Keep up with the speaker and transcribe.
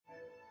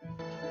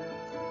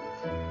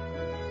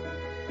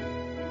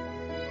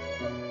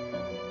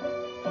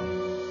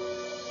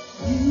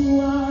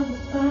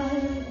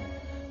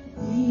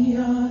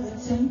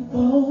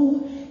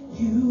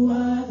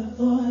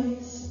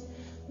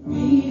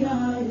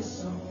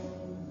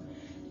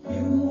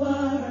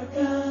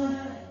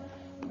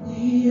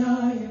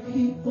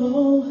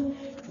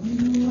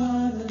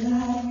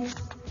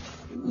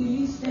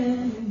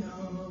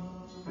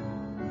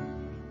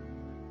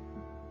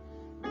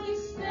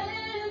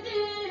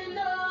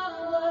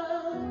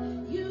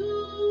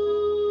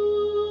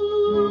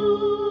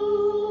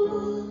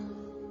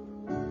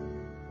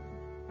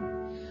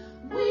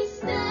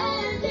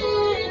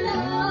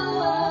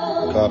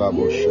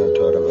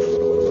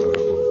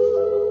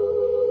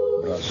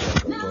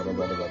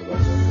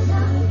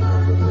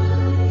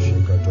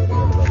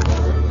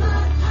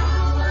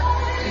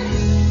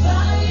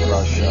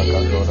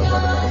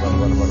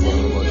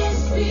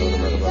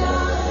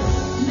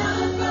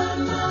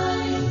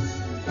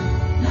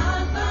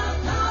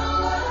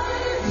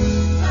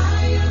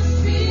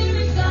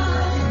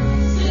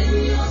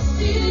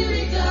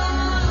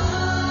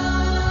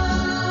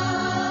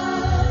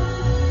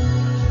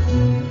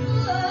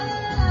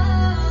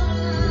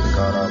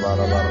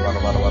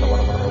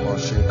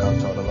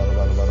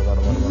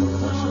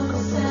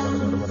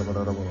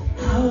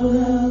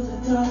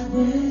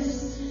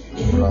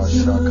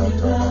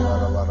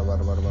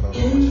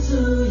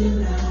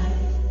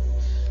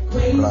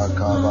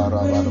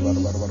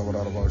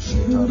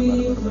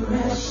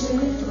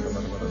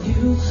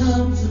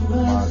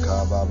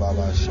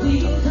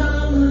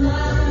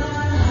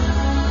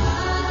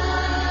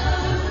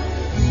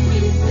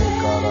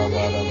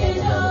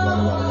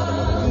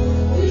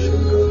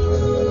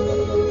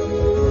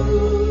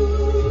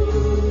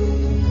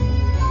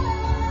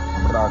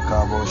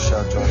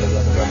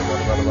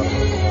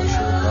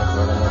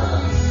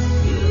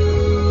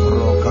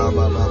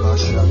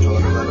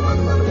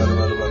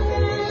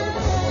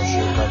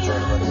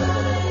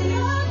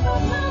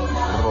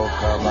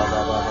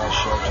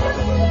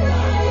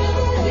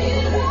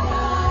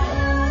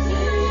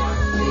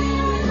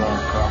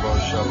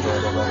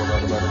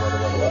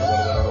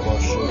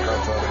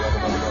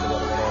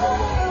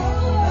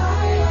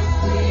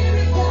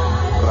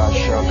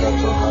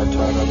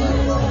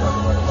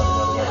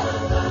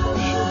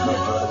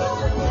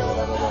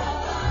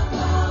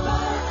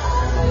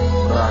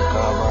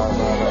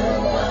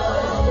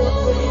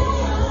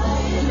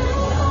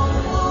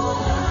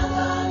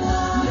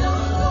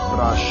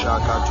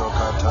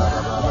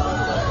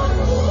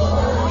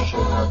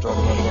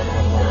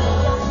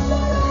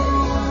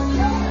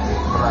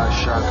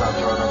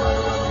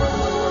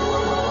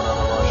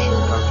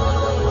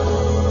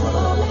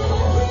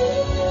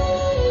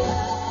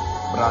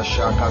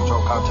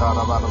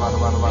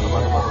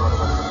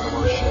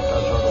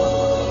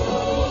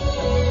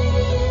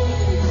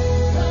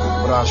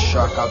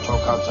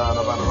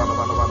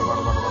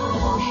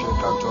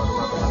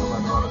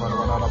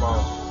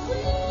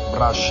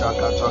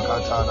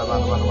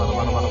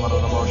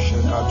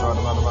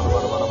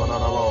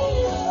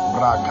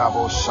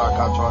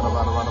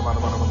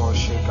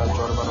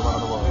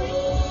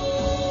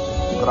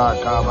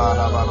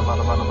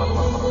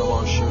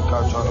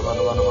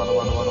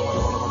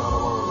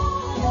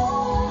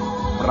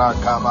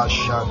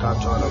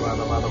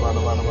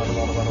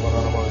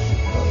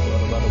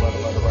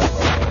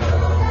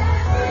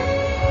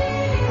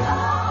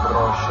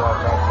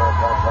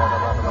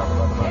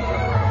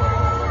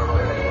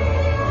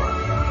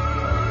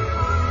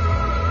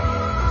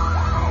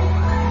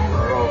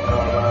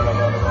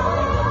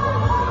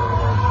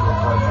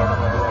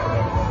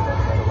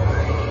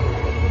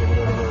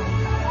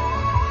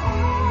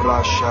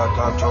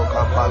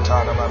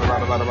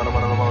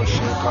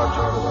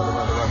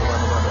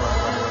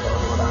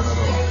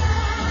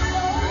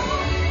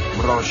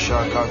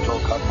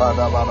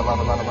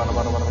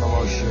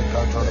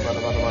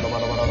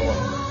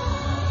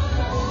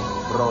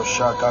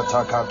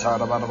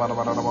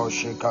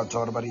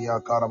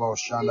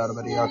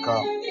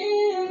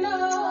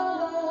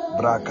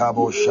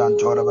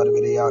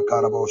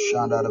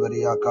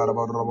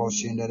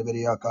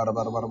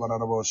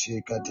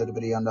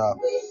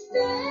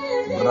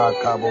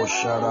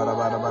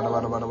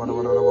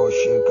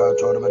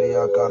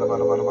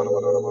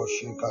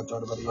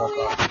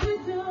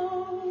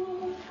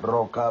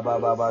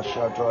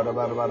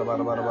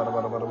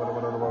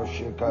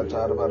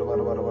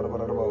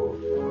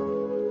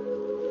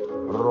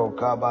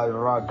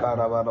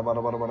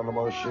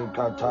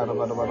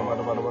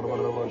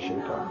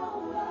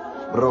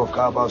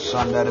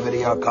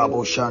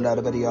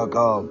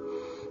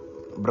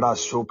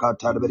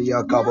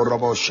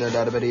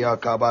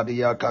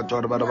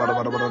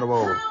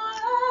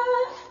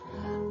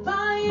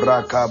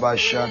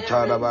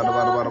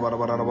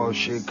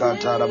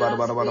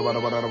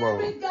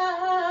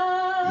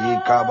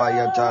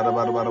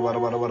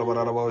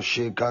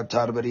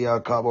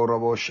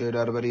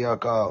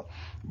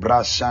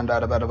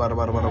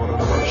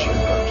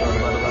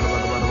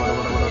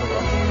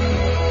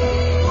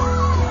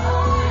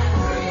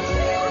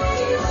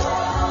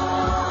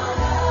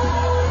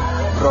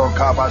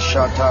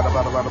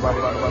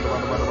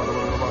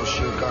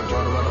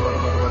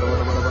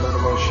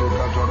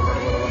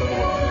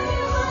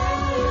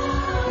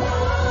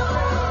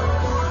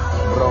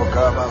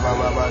Roka Baba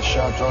Baba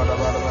Shatora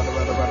Bada Bada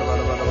Bada Bada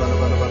Bada Bada Bada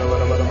Bada Bada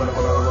Bada Bada Bada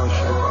Bada Bada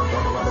Shaka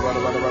Bada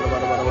Bada Bada Bada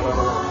Bada Bada Bada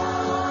Bada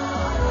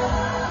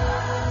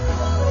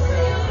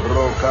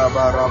Roka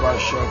Baraba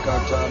Shaka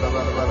Tada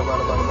Bada Bada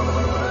Bada Bada Bada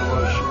Bada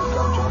Bada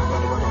Shaka Tada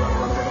Bada Bada Bada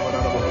Bada Bada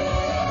Bada Bada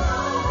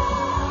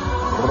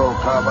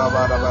Roka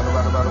Baba Bada Bada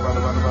Bada Bada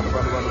Bada Bada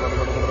Bada Bada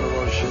Bada Bada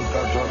Bada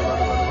Shaka Tada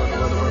Bada Bada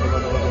Bada Bada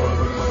Bada Bada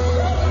Bada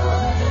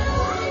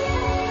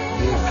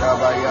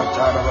Yekabaya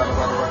Tada Bada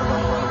Bada Bada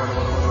Bada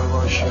Bada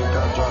Bada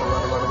Shaka Tada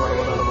Bada Bada Bada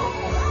Bada Bada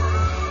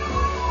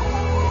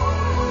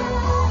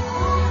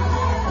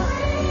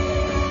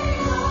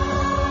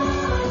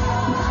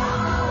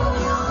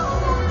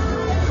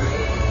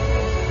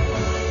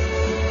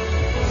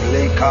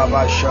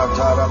Lekaba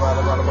Shatara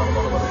Bada Bada Bada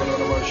Bada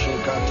Bada Bada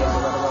Shaka Tada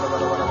Bada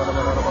Bada Bada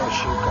Bada Bada Bada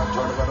Shaka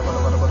Tada Bada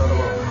Bada Bada Bada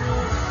Bada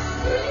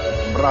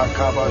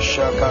Rakaba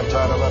Shaka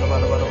Tada Bada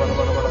Bada Bada Bada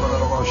Bada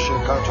Bada Bada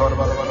Shaka Tada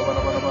Bada Bada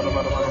Bada Bada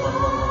Bada Bada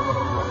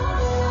Bada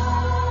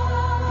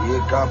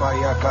Yekaba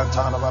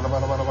Yakatana Bada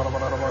Bada Bada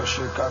Bada Bada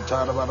Shaka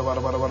Tada Bada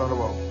Bada Bada Bada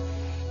Bada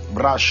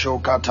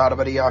Brasho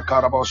Katarbaria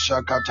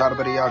Karabosha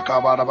Katarbaria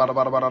Kabara Bada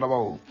Bada Bada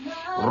Bada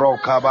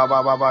Roka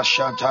Baba Baba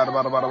Shatar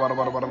Bada Bada Bada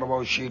Bada Bada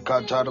Bada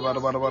Shika Tada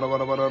Bada Bada Bada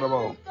Bada Bada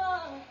Bada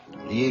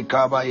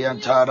Yekaba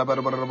Yantara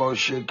Bada Bada Bada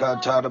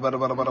Shika Tada Bada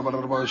Bada Bada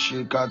Bada Bada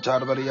Shika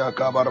Tarbaria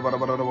Kabara Bada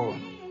Bada Bada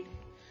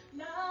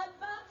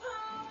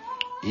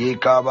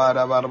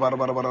Yekabara Bada Bada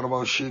Bada Bada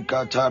Bada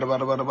Shika Tada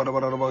Bada Bada Bada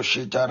Bada Bada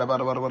Shita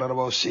Bada Bada Bada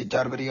Bada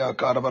Sitarbaria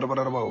Kabara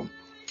Bada Bada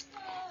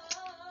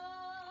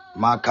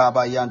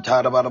Makaba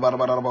Yantara Bada Bada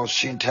Bada Bada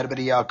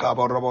Sintarbaria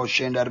Kabara Bada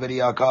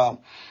Shindarbaria Ka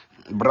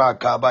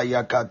Brakaba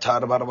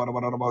Yakatar Bada Bada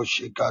Bada Bada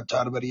Shika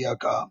Tarbaria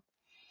Ka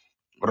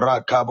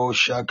Rakabo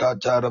Shaka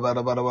Tada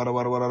Bada Bada Bada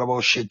Bada Bada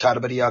Bada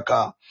Shitarbaria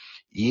Ka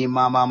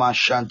Imama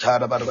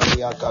Shantara Bada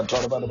Bada Ka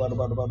Tada Bada Bada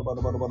Bada Bada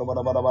Bada Bada Bada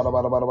Bada Bada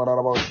Bada Bada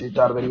Bada Bada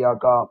Shitarbaria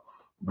Ka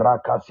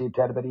Braka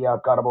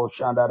Sitarbaria Karbo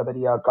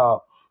Shandarbaria Ka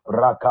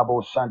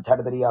Rakabo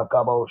Santarbaria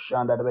Kabo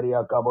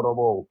Shandarbaria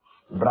Kaborobo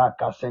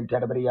Braka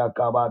Santarbaria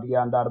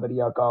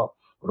Kabadiandarbaria Ka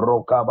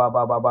Roka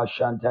Baba Baba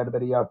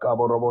Shantarbaria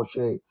Kaborobo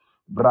She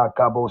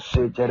Brakabo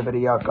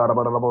Sitarbaria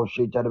Karabo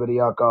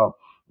Shitarbaria Ka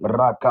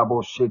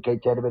Rakabo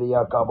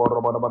Shiketarbaria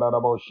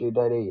Kaborobo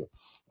Shidari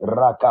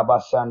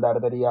Rakaba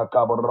Sandarbaria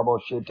Kaborobo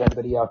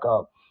Shitarbaria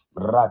Ka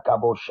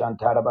Rakabo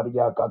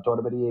Shantarbaria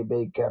Katorbaria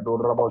Baker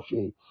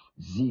Roboshi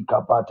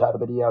Zika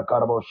Patarbaria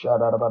Karabo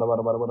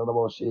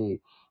Shadaraboshi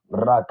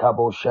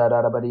Rakabo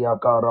Shadarabaria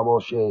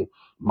Karaboshi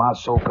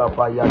Masoka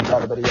Paya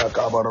Tarbaria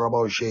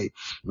Kabaraboshi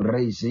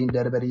Raising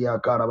Derbaria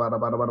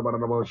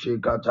Karabaraboshi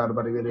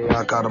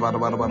Katarbaria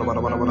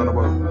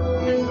Karabaraboshi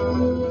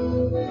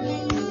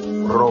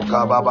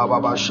Roka Baba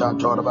Baba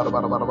Shantor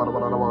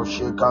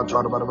Baraboshi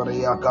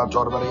Katarbaria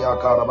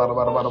Katarbaria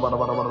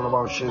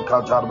Karabaraboshi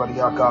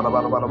Katarbaria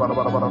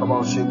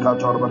Karabaraboshi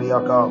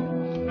Katarbaria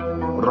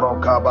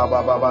Roka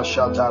Baba Baba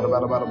Shatar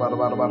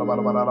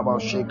Barabarabo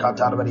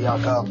Shikatar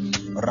Bariaka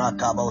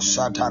Rakabo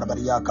Shatar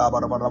Bariaka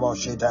Barabarabo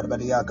Shitar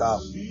Bariaka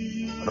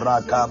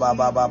Raka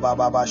Baba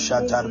Baba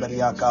Shatar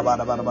Bariaka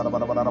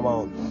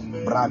Barabarabo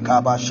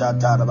Rakaba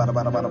Shatar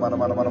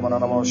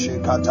Barabarabo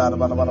Shikatar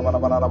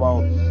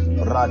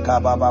Barabarabo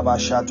Raka Baba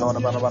Shator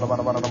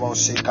Barabarabo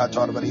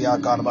Shikatar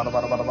Bariaka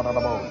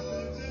Barabarabo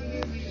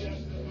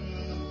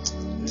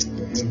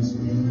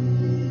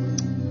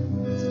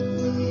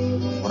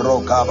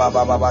Roka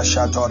Baba Baba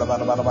Shator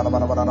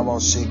Barabarabo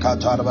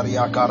Shikatar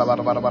Bariaka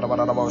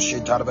Barabarabo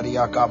Shitar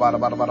Bariaka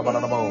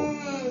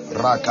Barabarabo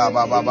Raka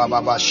Baba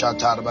Baba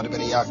Shatar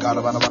Bariaka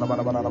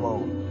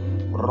Barabarabo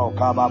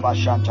Roka Baba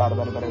Shatar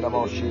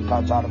Barabarabo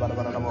Shikatar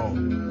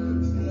Barabarabo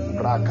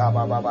Raka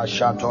Baba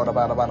Shator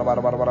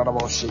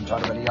Barabarabo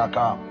Shitar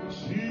Bariaka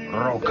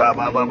Roka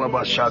Baba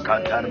Baba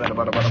Shakatar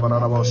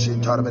Barabarabo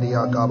Shitar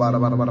Bariaka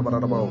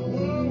Barabarabo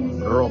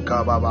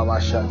Roka Baba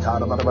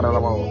Shatar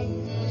Barabarabo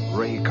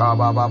Rika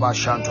Baba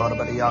Shantor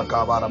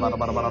Bariaka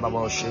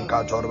Barabarabo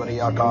Shika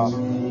Torbariaka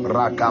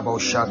Rakabo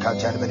Shaka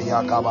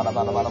Terbariaka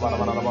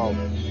Barabarabo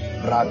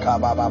Raka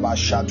Baba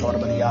Shator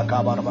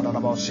Bariaka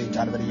Barabarabo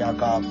Sitar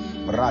Bariaka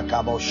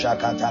Rakabo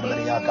Shaka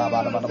Terbariaka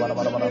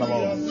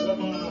Barabarabo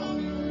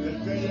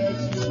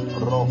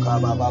Roka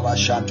Baba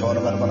Shator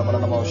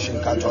Barabarabo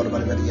Shika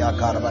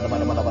Torbariaka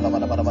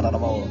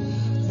Barabarabo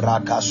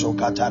Raka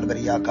Soka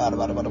Terbariaka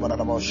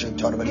Barabarabo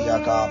Shitor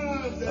Bariaka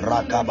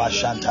Rakaba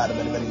Shantar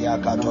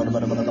Bariaka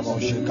Torbarabo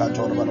Shika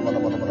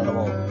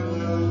Torbarabo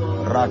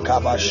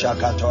Rakaba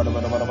Shaka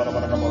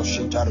Torbarabo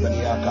Shitar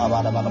Bariaka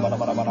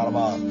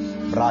Barabarabo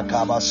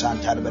Rakaba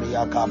Santar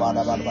Bariaka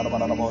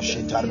Barabarabo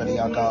Shitar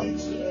Bariaka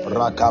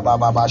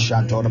Rakababa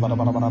Shantor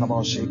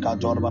Barabarabo,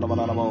 Shikator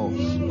Barabarabo,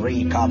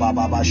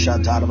 Rikababa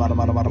Shatar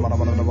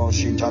Barabarabo,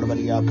 Shitar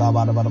Variaka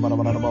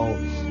Barabarabo,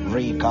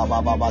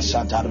 Rikababa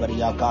Satar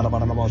Variaka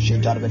Barabarabo,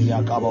 Shitar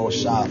Variaka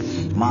Sa,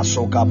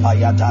 Masoka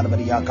Payatar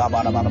Variaka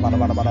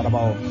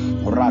Barabarabo,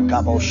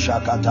 Rakabo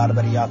Shakatar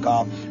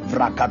Variaka,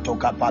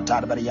 Vrakatoka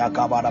Patar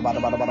Variaka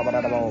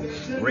Barabarabo,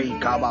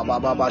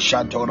 Rikababa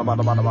Shator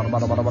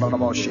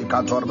Barabarabo,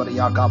 Shikator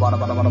Variaka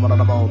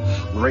Barabarabo,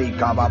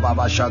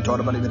 Rikababa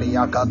Shator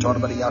Variaka.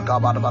 Torbariaka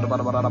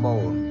Barabarabo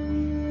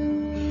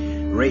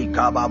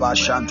Rika Baba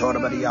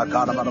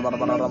Shantorbariaka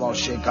Barabarabo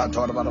Shika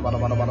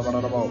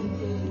Torbarabarabo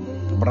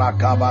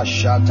Brakaba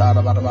Shatar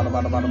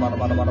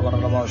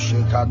Barabarabo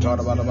Shika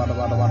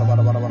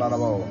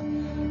Torbarabarabo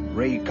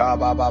Rika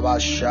Baba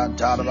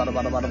Shatar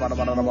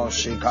Barabarabo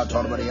Shika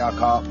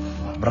Torbariaka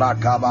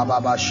Braka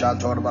Baba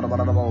Shator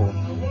Barabarabo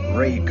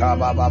Rika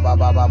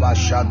Baba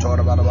Shator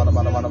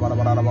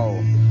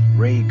Barabarabo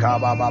Rika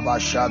Baba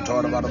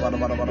Shator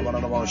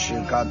Barabarabo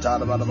Shikatar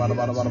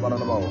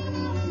Barabarabo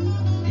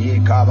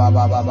Yika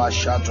Baba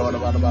Shator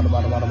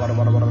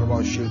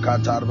Barabarabo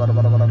Shikatar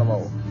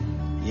Barabarabo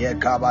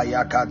Yekaba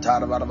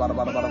Yakatar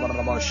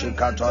Barabarabo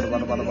Shikator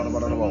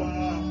Barabarabo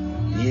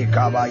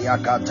Yikaba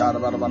Yakatar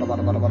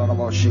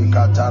Barabarabo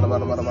Shikatar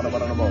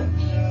Barabarabo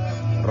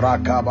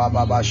Raka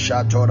Baba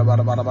Shator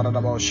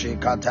Barabarabo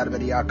Shikatar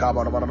Bariaka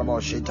Barabarabo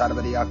Shitar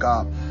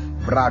Bariaka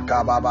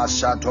Braka Baba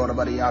Shator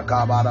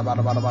Bariaka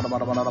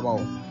Barabarabo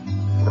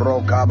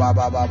Roka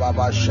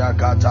Baba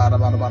Shakatar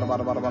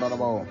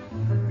Barabarabo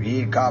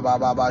Rika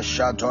Baba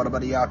Shator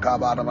Bariaka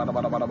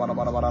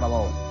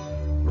Barabarabo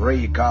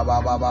Rika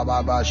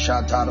Baba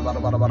Shatar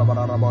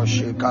Barabarabo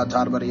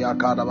Shikatar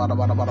Bariaka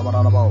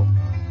Barabarabo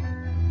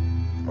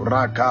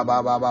Raka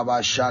Baba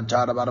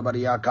Shatar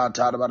Barbariaka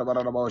Tar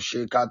Barabarabo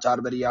Shikatar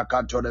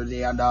Bariaka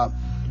Tordianda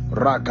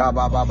Raka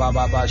Baba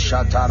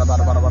Shatar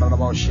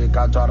Barabarabo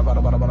Shikatar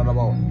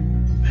Barabarabo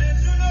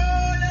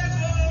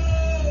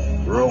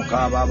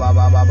Roka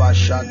Baba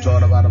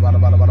Shator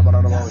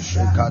Barabarabo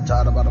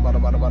Shikatar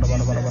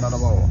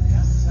Barabarabo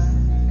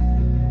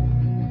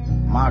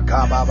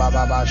Maka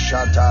Baba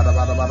Shatar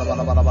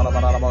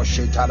Barabarabo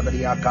Shitar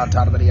Bariaka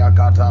Tar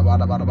Bariaka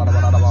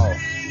Barabarabo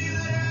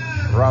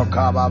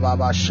Roka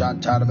Baba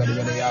Shatar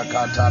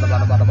Bariaka Tar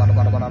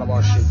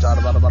Barabarabo Shitar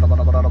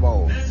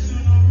Barabarabo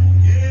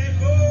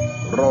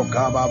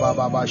Roka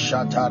Baba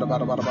Shatar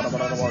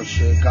Barabarabo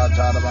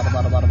Shikatar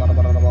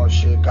Barabarabo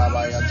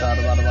Shikabayatar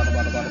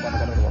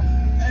Barabarabo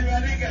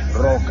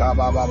Roka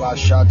Baba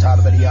Shatar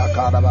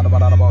Bariaka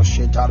Barabarabo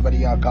Shitar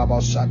Bariaka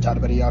Bosatar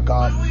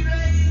Bariaka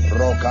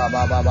Roka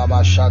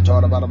Baba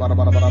Shatar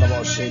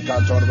Barabarabo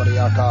Shikator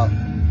Bariaka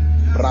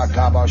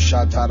Rakaba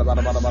Shatar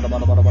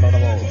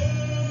Barabarabo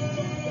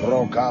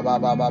Roka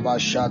Baba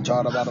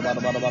Shatar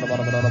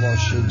Barabarabo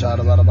Shitar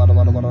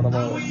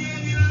Barabarabo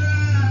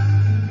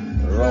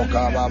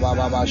Roka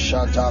Baba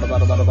Shatar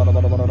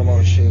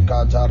Barabarabo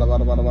Shikatar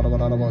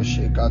Barabarabo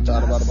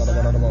Shikatar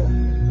Barabarabo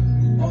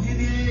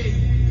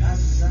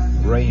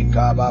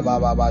Reka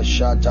Baba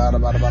Shatar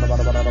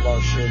Barabarabo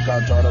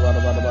Shikatar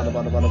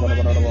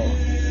Barabarabo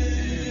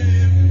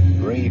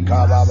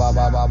Reka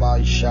Baba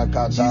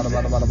Shakatar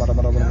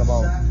Barabarabo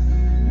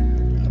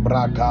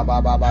Braka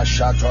Baba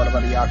Shator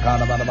Bariaka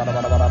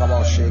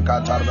Barabarabo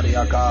Shikatar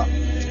Bariaka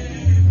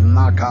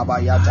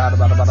Makabayatar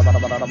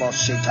Barabarabo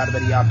Shitar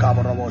Bariaka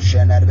Barabo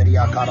Shener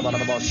Bariaka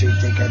Barabo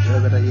Shitik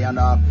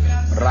Riviana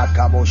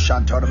Rakabo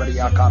Shantor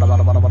Bariaka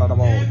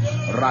Barabarabo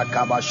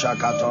Rakaba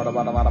Shakator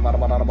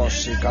Barabarabo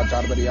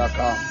Shikatar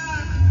Bariaka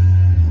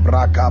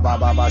Braka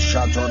Baba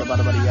Shator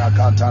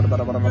Barbariaka Tar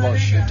Barabarabo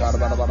Shitar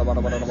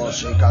Barabarabo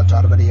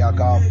Shikatar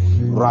Bariaka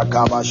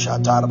Rakaba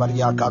Shatar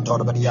Bariaka Tor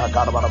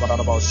Bariaka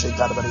Barabarabo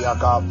Shitar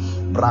Bariaka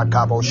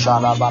Brakabo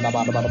Shala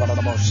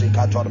Barabarabo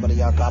Shikator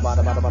Bariaka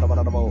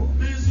Barabarabo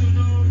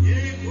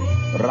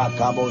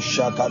Rakabo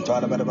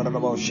Shakatar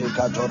Barabarabo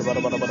Shikator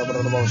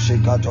Barabarabo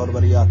Shikator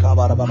Bariaka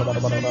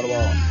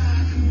Barabarabo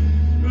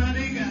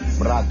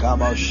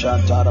Rakabo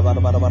Shatar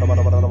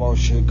Barabarabo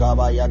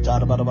Shikaba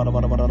Yatar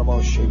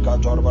Barabarabo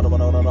Shikator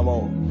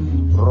Barabarabo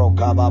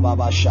Roka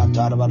Baba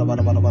Shatar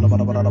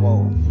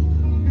Barabarabo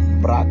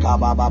Braka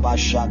Baba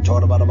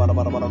Shator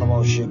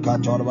Barabarabo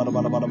Shikator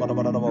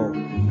Barabarabo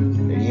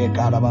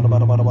Yekara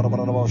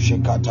Barabarabo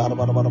Shikatar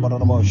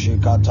Barabarabo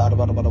Shikatar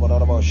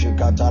Barabarabo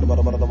Shikatar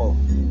Barabarabo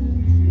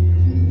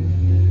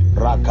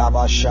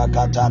Rakaba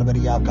Shakatar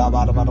Bariaka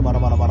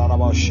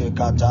Barabarabo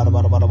Shikatar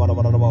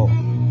Barabarabo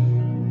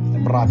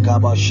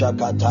Rakaba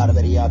Shakatar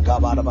Bariaka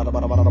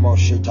Barabarabo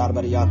Shitar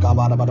Bariaka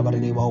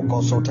Barabarabo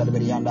Koso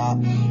Terberianda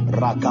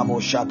Rakabo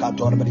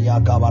Shakator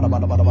Bariaka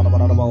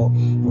Barabarabo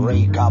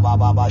Rika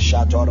Baba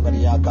Shator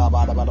Bariaka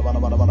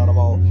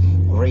Barabarabo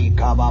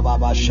Rika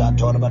Baba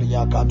Shator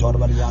Bariaka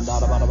Torbarianda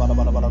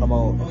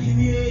Barabarabo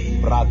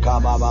Raka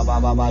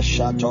Baba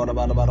Shator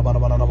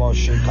Barabarabo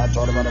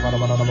Shikator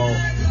Barabarabo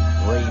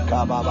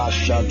Rika Baba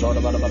Shator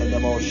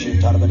Barabarabo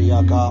Shitar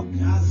Bariaka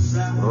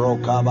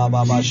Roka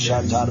Baba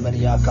Shatar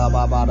Bariaka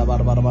Baba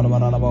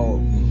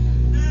Barabarabo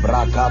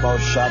Brakabo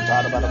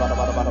shatar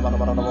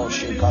barabarabarabarabarabo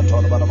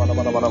shikator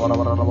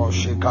barabarabarabarabarabo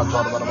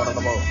shikator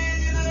barabarabarabo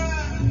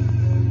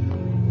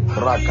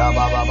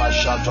Brakababa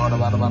shator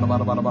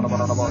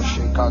barabarabarabarabarabo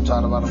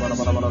shikator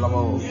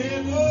barabarabarabarabarabo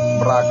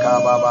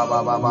Brakababa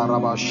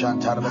baraba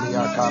shatar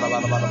bariyakar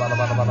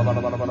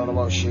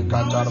barabarabarabarabarabo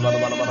shikator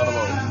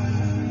barabarabarabo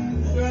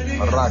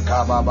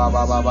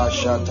Rakababa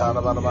shatar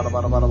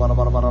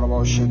barabarabarabarabarabo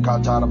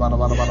shikator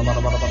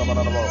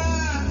barabarabarabarabarabo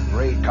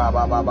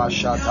Rekababa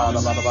shatar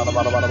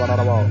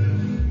barabarabarabarabarabo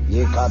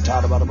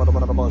Yekatar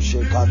barabarabarabarabarabo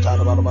shikatar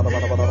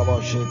barabarabarabarabarabo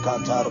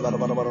shikatar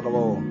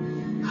barabarabarabarabarabo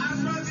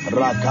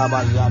Rakaba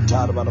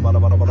yatar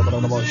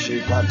barabarabarabarabarabo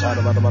shikatar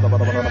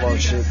barabarabarabarabarabo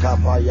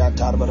shikapa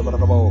yatar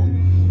barabarabarabo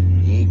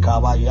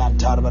Yekaba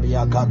yatar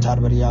bariyakatar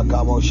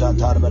bariyakabo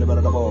shatar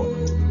barabarabarabo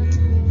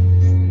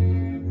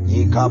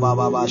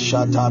Yekababa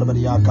shatar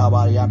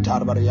bariyakaba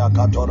yatar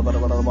bariyakator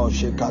barabarabarabo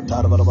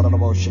shikatar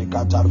barabarabarabo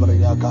shikatar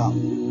bariyaka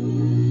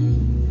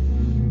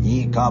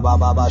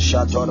Yekababa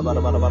shator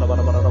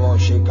barabarabarabarabarabo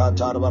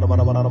shikatar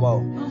barabarabarabo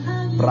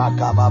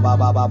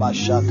Rakababa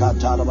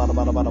shakatar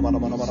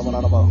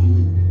barabarabarabarabarabo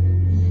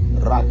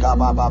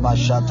Rakababa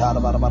shatar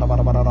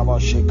barabarabarabarabarabo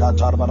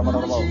shikatar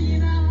barabarabarabo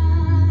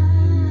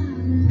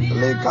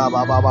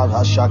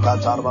Lekababa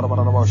shakatar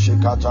barabarabarabo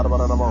shikatar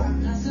barabarabarabo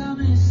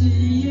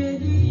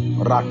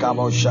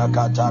Rakabo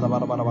shakatar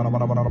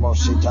barabarabarabarabarabo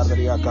shitar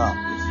bariyaka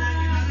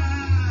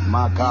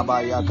Makaba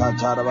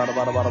yakatar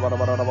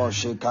barabarabarabarabarabo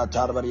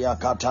shikatar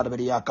bariyaka tar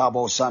bariyaka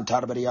bo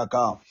santar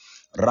bariyaka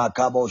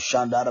Rakabo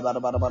shandar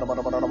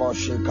barabarabarabarabarabo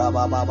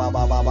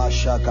shikababa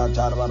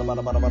shakatar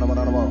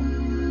barabarabarabarabarabo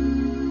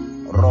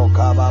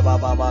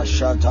Rokababa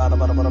shatar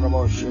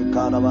barabarabarabo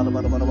shikara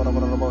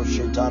barabarabarabarabarabo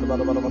shitar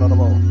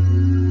barabarabarabo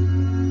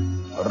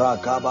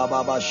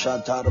Rakababa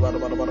shatar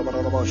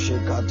barabarabarabarabarabo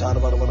shikatar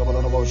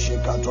barabarabarabarabarabo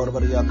shikator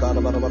bariyaka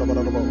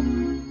barabarabarabarabarabo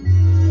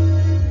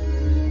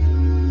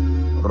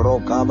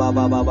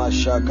Rokababa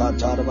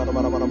shakatar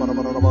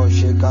barabarabarabarabarabo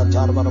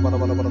shikatar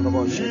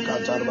barabarabarabarabarabo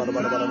shikatar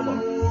barabarabarabarabarabo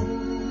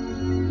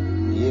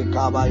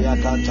Yekaba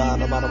yakatar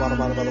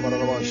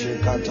barabarabarabarabarabo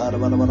shikatar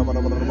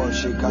barabarabarabarabarabo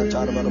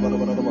shikatar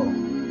barabarabarabarabarabo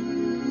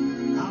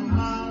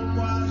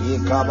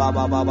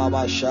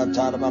Yekababa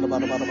shatar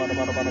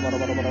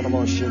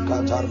barabarabarabarabarabo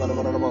shikatar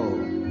barabarabarabarabarabo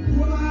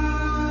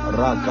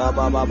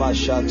Rakababa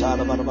shatar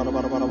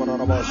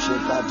barabarabarabarabarabo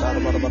shikatar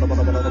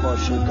barabarabarabarabarabo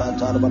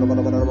shikatar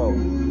barabarabarabarabarabo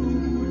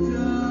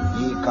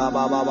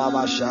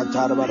Yekababa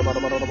shatar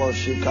barabarabarabarabarabo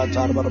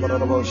shikatar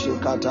barabarabarabarabarabo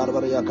shikatar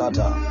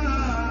bariyakata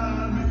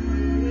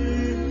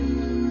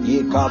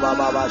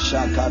Yekababa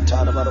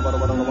shakatar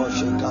barabarabarabarabarabo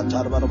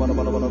shikatar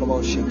barabarabarabarabarabo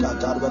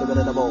shikatar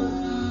barabarabarabarabarabo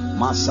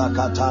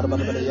Masakatar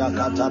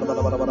barabarabarabarabarabo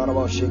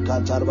barabarabarabarabarabo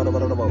shikatar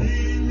barabarabarabarabarabo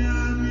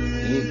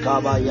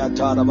Yekaba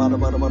yatar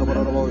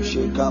barabarabarabarabarabo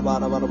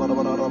shikabar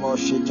barabarabarabarabarabo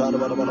shitar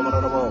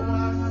barabarabarabarabarabo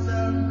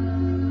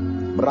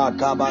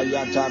Brakaba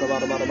yatar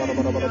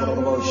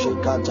barabarabarabarabarabo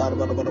shikatar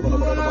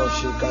barabarabarabarabarabo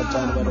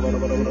shikatar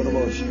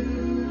barabarabarabarabarabo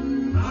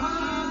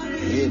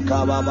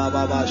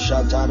Yekababa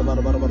shatar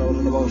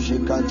barabarabarabarabarabo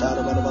shikatar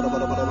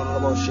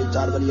barabarabarabarabarabo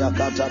shitar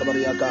bariyakatar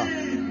bariyaka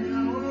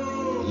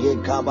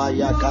Yekaba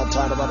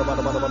yakatar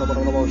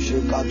barabarabarabarabarabo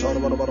shikatar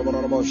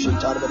barabarabarabarabarabo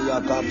shitar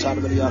bariyakatar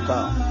bariyaka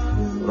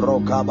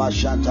Rokaba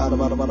shatar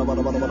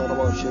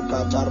barabarabarabarabarabo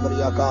shikatar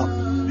bariyaka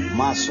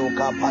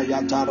Masuka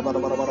payatar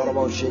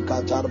barabarabarabarabarabo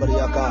shikatar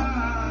bariyaka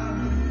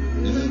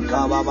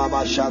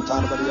Yekababa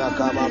shatar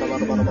bariyaka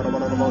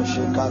barabarabarabarabarabo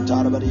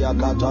shikatar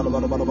bariyakatar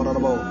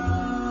barabarabarabarabarabo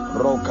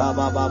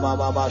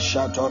Rokababa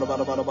shatar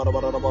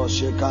barabarabarabarabarabo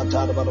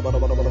shikatar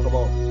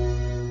barabarabarabarabarabo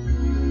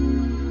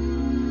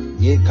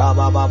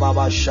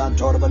Yekababa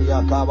shatar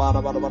bariyaka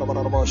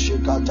barabarabarabarabarabo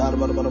shikatar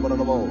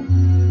barabarabarabarabarabo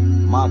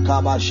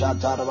Makaba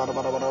shatar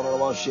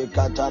barabarabarabarabarabo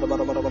shikatar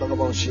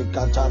barabarabarabarabarabo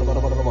shikatar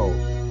barabarabarabarabarabo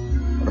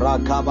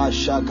Rakaba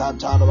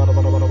shakatar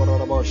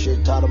barabarabarabarabarabo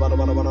shitar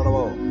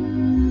barabarabarabarabarabo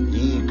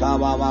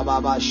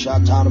Yekababa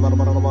shatar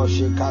barabarabarabarabarabo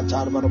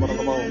shikatar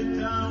barabarabarabarabarabo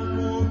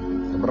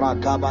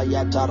Rakaba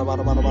yatar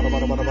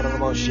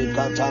barabarabarabarabarabo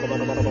shikatar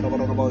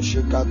barabarabarabarabarabo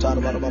shikatar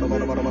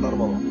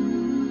barabarabarabarabarabo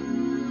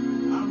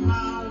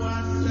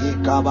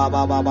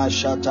Yekababa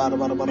shatar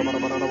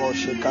barabarabarabarabarabo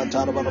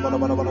shikatar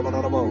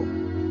barabarabarabarabarabo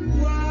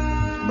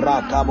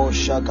Rakabo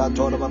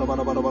shakator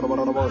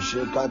barabarabarabarabarabo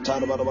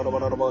shikatar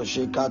barabarabarabarabarabo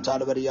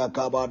shikatar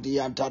bariyaka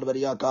badiyantar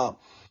bariyaka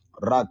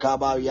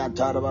Rakaba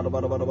yatar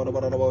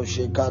barabarabarabarabarabo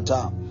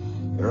shikata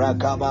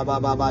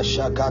Rakababa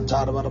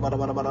shakatar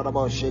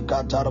barabarabarabarabarabo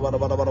shikatar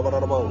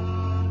barabarabarabarabarabo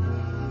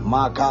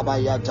Makaba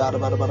yatar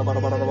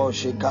barabarabarabarabarabo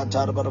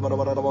shikatar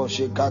barabarabarabarabarabo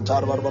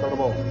shikatar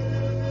barabarabarabarabarabo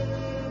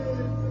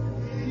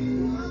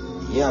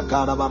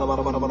Yakara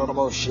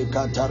barabarabarabarabarabo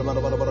shikatar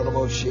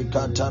barabarabarabarabarabo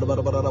shikatar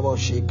barabarabarabarabarabo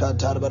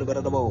shikatar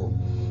barabarabarabarabarabo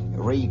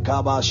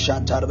Rikaba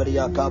shatar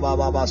bariyakaba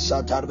baba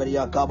satar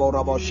bariyakabo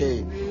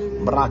raboshe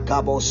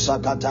Brakabo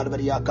sakatar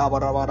bariyakaba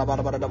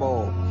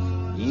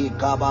barabarabarabarabarabo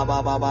Yikaba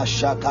baba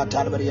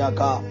shakatar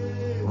bariyaka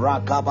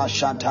Rakaba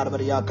shatar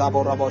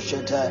bariyakabo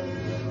raboshete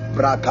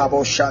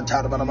Brakabo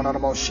shatar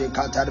barabarabarabarabarabo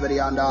shikatar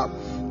bariyanda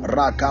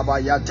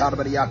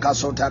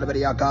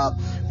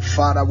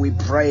Father, we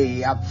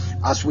pray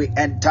as we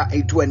enter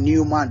into a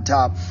new month.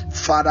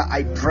 Father,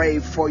 I pray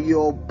for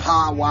your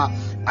power.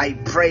 I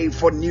pray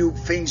for new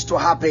things to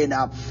happen.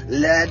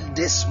 Let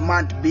this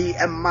month be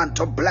a month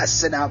of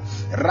blessing.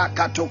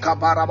 Rakato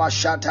kabaraba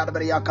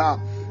shatarbriaka.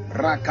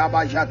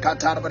 Rakaba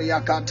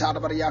yakatarbriaka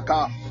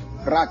tarbriaka.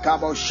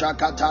 Rakabo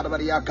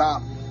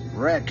shakatarbriaka.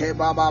 Reke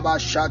baba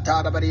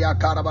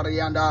shatarbriaka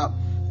rabarianda.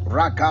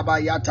 Rakaba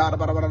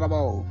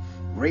yatarbarabo.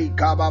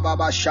 Rika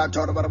baba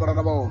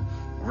shatarbarabo.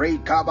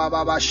 Rika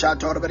baba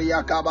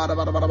shatarbriaka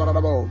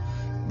barbarabo.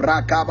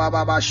 Braka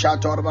baba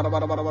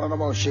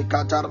shatarbarabo.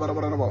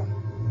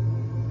 Shikatarbarabo.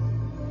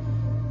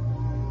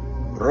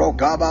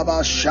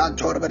 Rokababa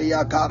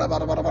Shantorberia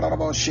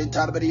Karabarabo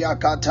Shitarberia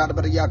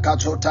Katarberia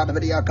Kato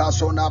Tarberia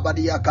Kaso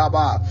Nabadia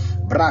Kaba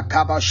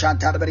Brakaba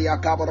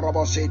Shantarberia Kabo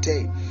Robo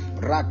City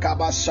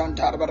Rakaba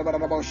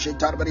Santarbarabo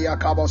Shitarberia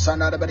Kabo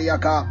Sanarberia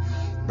Ka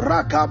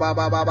Brakaba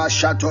Baba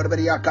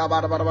Shatorberia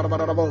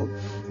Kabarabo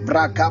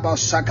Brakaba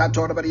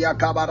Sakatorberia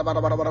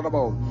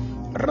Kabarabo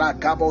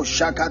Rakabo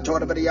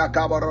Shakatorberia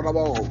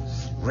Kabarabo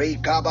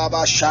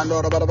Rikababa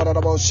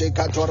Shandorbarabo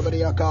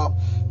Shikatorberia Ka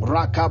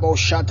Rakabo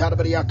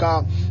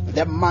Shatarbriaka,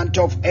 the month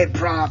of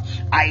April,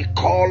 I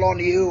call on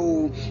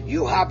you.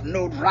 You have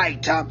no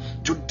right to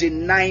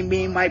deny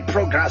me my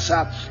progress.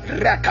 Whatever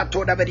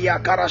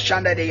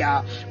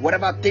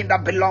thing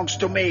that belongs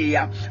to me,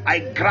 I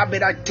grab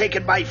it, I take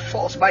it by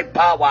force, by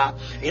power.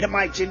 In the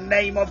mighty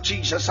name of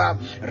Jesus.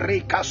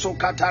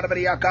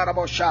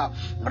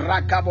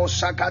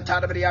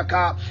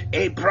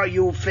 April,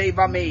 you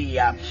favor me.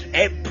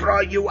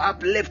 April, you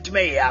uplift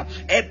me.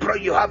 April,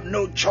 you have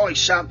no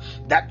choice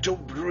that to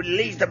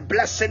release the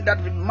blessing that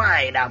is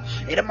mine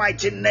in the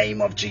mighty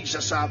name of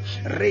Jesus.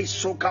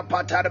 Resuka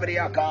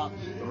patarbriaka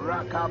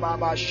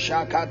rakababa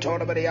shaka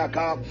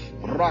torbriaka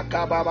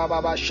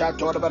rakababa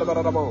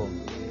shatorbrabo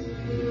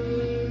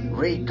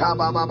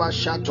rekababa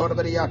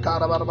shatorbriaka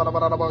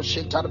barbarabo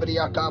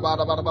shitarbriaka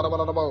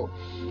barbarabo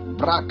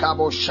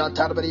brakabo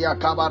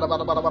shatarbriaka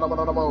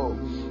barbarabo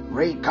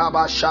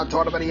rekaba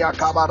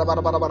shatorbriaka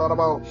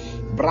barbarabo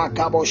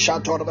Brakabo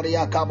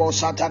Shatorbriakabo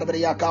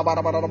Satarbriaka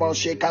Barbarabo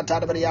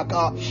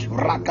Shikatarbriaka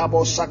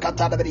Rakabo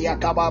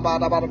Sakatarbriaka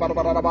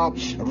Barbarabo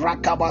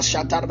Rakaba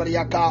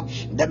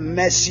Shatarbriaka. The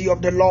mercy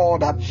of the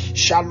Lord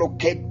shall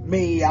locate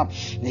me.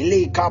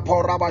 Lika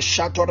Poraba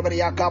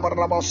Shatorbriaka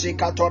Barbarabo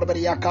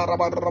Sikatorbriaka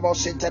Barbarabo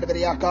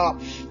Sitarbriaka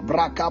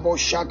Brakabo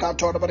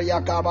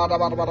Shakatorbriaka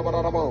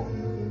Barbarabo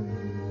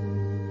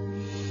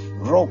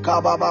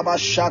Rokaba Baba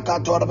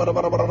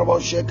Shakatorbriaka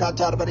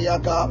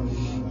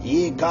Shikatarbriaka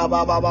Ika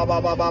baba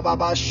baba baba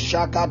baba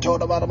shakato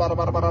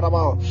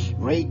barbarabo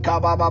Rika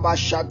baba baba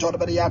shato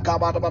bariaka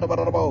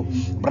barbarabo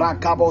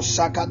Brakabo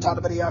sakata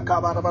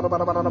bariaka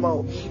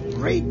barbarabo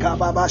Rika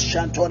baba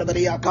shato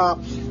bariaka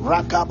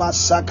Rakaba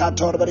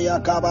sakato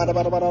bariaka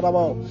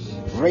barbarabo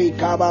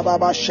Rika baba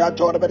baba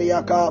shato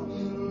bariaka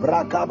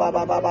Brakaba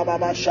baba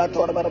baba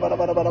shato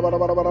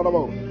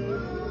barbarabo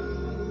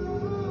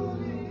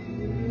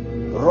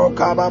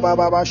Roka baba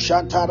baba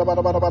shantar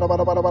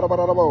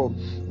barbarabo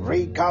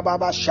Rika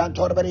baba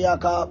shantor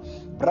bariaka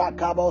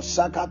Brakabo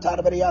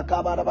sakatar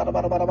bariaka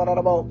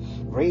barbarabo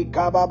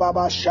Rika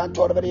baba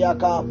shantor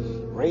bariaka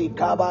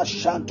Rika baba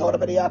shantor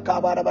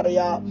bariaka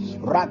barbaria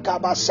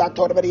Rakaba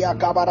sator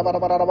bariaka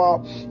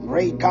barbarabo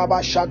Rika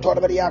baba shantor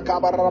bariaka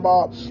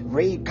barbarabo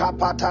Rika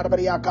patar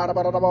bariaka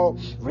barbarabo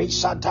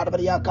Risantar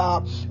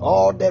bariaka.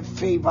 All the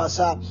favors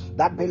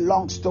that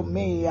belongs to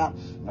me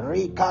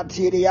Rika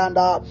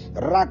Tirianda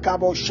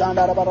Rakabo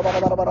Shanda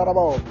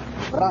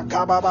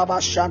Rakababa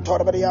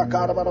Shantorberia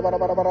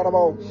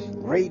Carbarabo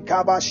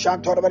Rikaba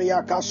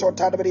Shantorberia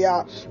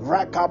Casotarberia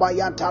Rakaba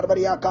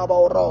Yantarberia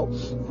Caboro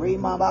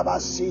Rima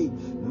Babasi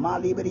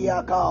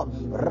Malibriaka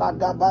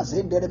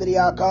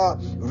Ragabazindebriaka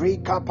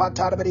Rika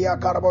Patarberia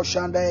Carbo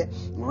Shande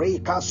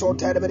Rika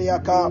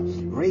Soterberiaka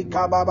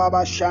Rika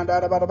Baba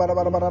Shanda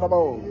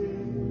Barbarabo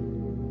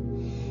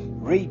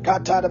Rika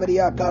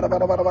Tarberiaka,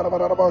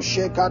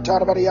 Sheka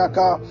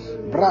Tarberiaka,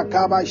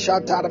 Brakaba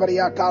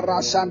Shatarberiaka,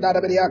 Rasanda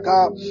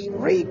Beriaka,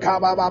 Rika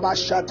Baba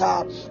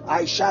Shata.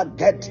 I shall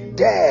get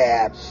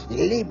there.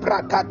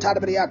 Libra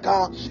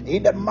Katarberiaka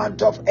in the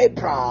month of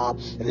April.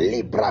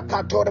 Libra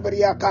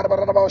Katarberiaka,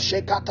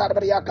 Sheka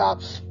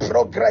Tarberiaka.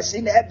 Progress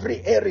in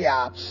every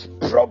area.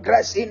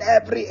 Progress in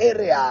every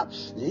area.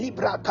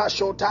 Libra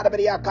Kasho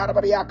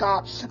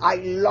Tarberiaka, I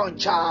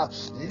launch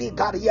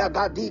Ligaria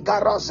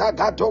Gadiga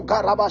Razagato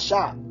Garabasha.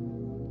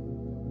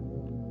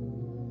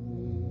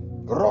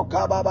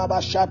 Rokababa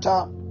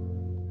Shata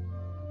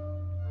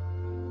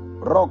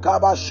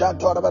Rokaba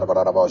Shato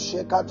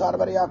Shekatar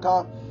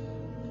Bariaka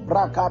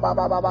Braka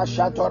baba baba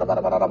shator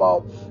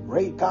barbarabo.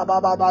 Rika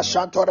baba baba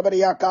shator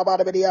bariaka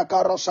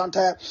barbariaka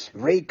rosante.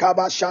 Rika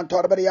baba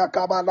shator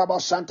bariaka baba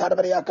santa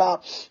bariaka.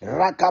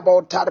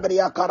 Rakabo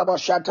tarbariaka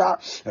raboshata.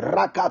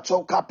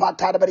 Rakato kapa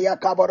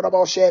tarbariaka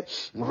boraboshe.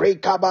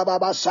 Rika baba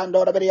baba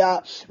sandor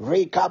baria.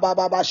 Rika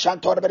baba baba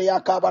shator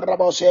bariaka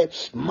baraboshe.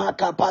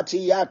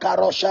 Makapati yaka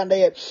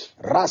roshande.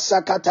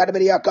 Rasaka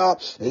tarbariaka.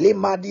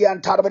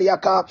 Limadian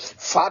tarbariaka.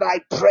 Father, I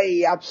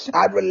pray,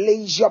 I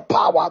release your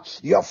power,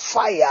 your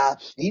fire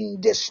in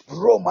this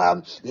room.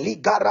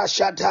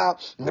 Ligarashata,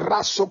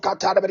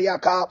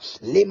 Rasukatarabriaka,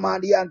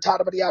 Limanian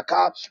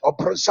Tarabriaka, or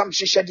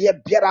presumption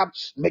shadia biera,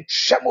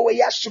 Mechamo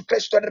Yasu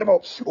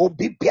Christonemo, or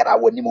be biera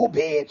when you move,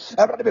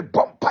 and be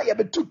bompire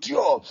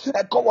betutio,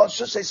 and go on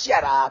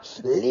Susesiara,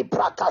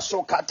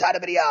 Liprakaso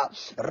Katarabria,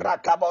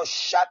 Rakabo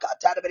Shaka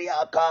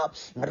Tarabriaka,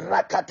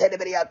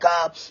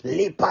 Rakatebriaka,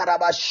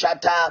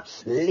 Liparabashata,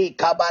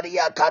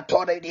 Likabariaka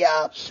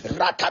Toredia,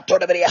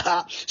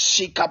 Rakatorebria,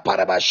 Sika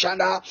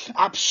Parabashana,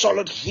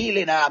 absolute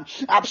healing,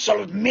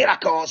 absolute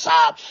miracles,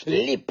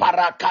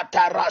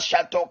 Liparakata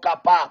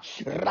Rashatokapa,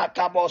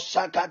 Rakabo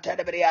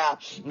Sakaterebria,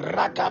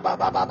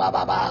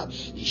 Rakababa,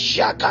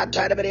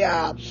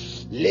 Shakaterebria,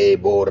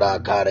 Libura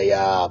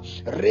Karia,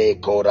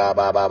 Rekora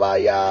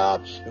Bababaya,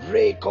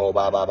 Reko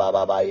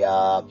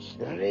Bababaya,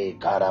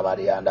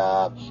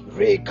 Rekarabarianda,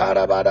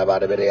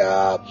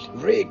 Rekarabarabaria,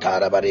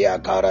 Rekarabaria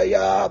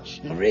Karaya,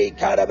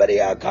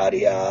 Rekarabaria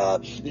Karia,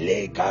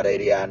 Le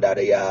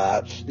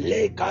Kariandaria,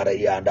 Le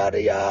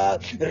Kariandaria,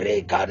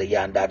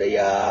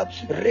 Rekariandaria,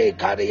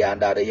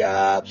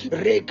 Rekariandaria,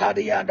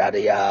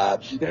 Rekariandaria,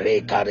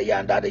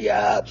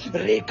 Rekariandaria,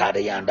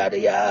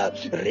 Rekariandaria,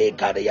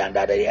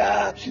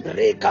 Rekariandaria,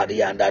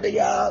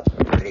 Rekariandaria,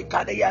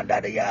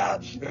 Rekariandaria,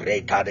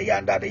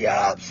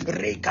 Rekariandaria,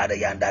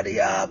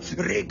 Rekariandaria,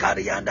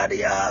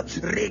 Rekariandaria,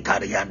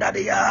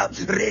 Rekariandaria,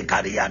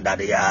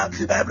 Rekariandaria,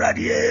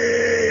 Ebradia,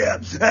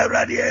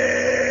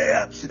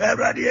 Ebradia,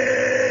 Ebradia,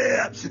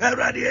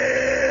 Ebradia,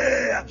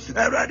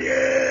 Ebradia,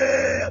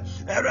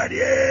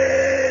 Ebradia,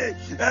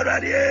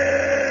 Ebradia,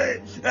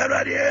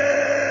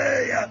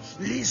 Ebradia,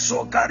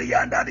 Liso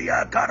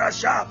Kariandaria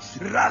Karasha,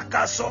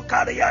 Rakaso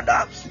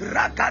Karianda,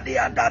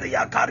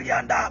 Rakadiandaria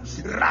Karianda,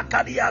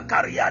 Rakadia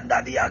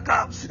Karianda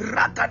Diaka,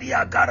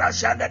 Rakadia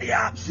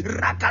Karashandaria,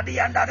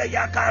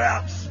 Rakadiandaria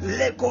Kara,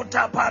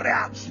 Lekota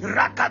Para,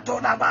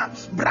 Rakatonama,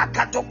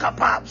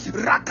 Brakatokapa,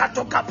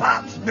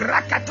 Rakatokapa,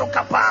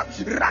 Rakatokapa,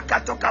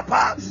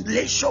 Rakatokapa,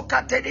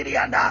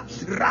 Leshokateniana,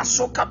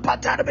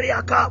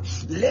 Rasokapatariaka,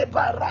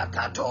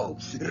 Lebarakato,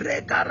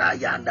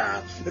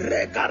 Rekarayanda,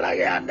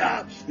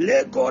 Rekarayanda,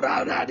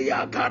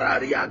 Legoraria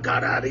Kararia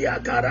Kararia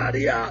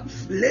Kararia,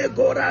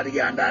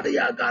 Legorarianda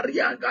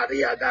Garia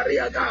Garia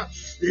Garia,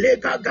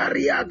 Lega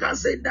Garia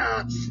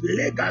Gazinda,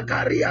 Lega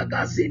Garia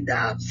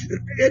Gazinda,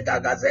 Lega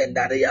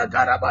Gazenda Ria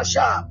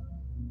Karabasha.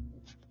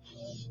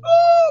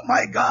 Oh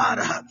my God,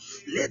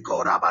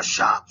 Leko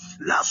Rabasha,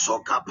 La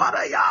Soka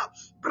Paraya,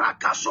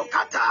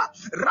 Brakasokata,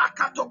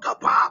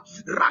 Rakatokapa,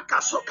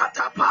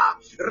 Rakasokatapa,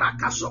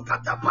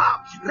 Rakasokatapa,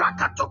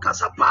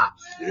 Rakatokasapa,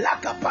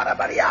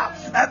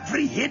 Lakaparabaria,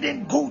 every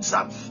hidden goods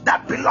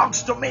that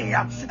belongs to me,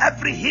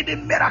 every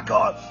hidden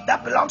miracle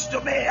that belongs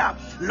to me,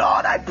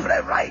 Lord, I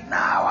pray right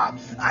now,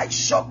 I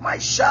shock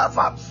myself,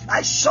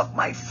 I shock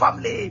my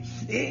family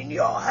in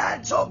your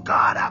hands, oh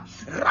God,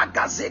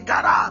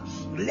 Rakazekara,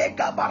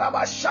 Lega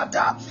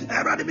Barabashata,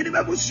 everybody be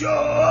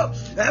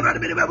Babusio, everybody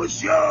be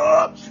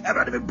Babusio,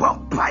 everybody be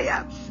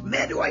Bompire,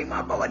 Medway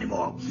Mamba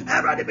anymore,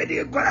 everybody be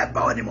the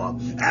Grandpa anymore,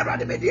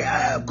 everybody be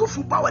the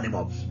Kufu Power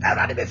anymore,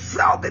 everybody be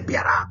Frau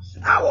Bebiara,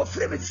 our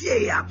frame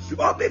Fia,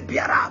 or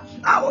Bebiara,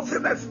 our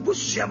frame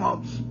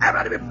Bushemo,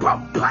 everybody be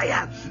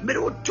Bompire,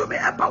 Miru to me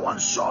about one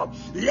so,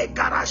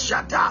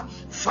 Legarashata,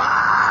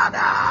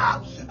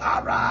 Father,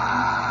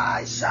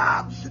 arise,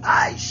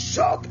 I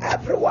shock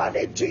everyone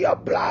into your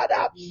blood.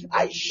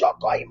 I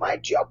shock him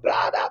into your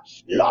blood.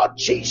 Lord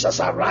Jesus,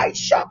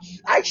 arise.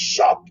 I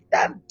shock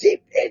them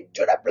deep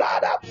into the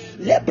blood.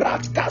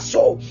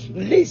 Lebratkaso,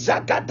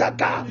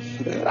 Lizagataka,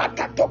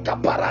 Rakatoka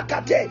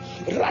Parakate,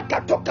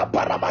 Rakatoka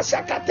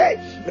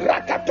Paramasakate,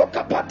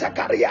 Rakatoka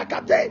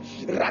Patakariakate,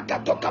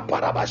 Rakatoka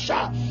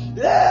Parabasha.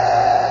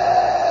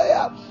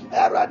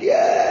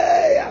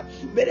 Eradia,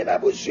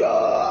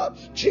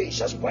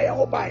 Jesus,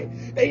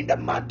 in the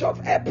month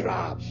of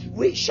April,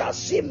 we shall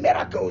see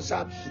miracles.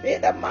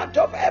 In the month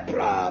of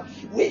April,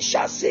 we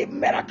shall see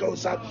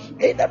miracles.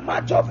 In the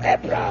month of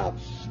April,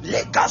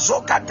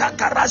 Lekazokata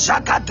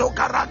Karajakato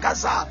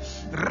Karakaza,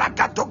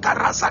 Rakatoka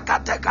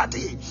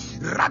Razakatekati,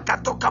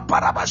 Rakatoka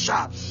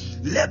Parabasha.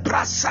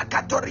 Lebra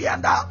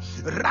Sakatorianda,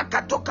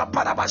 Rakatoka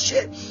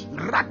Parabashe,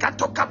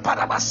 Rakatoka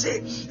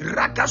Parabase,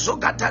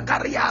 Rakazogata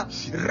Garia,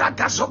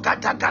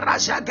 Rakazogata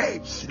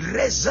Garajage,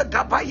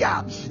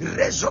 Rezagabaya,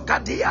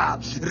 Rezogadia,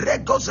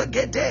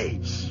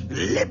 Regozagede,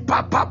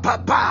 Lepapa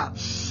Papa,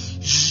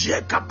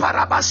 Jeka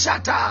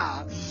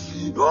Parabashata.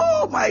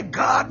 Oh my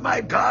God,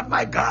 my God,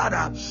 my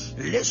God.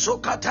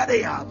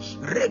 lesokataria,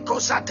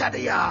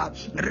 rekosataria,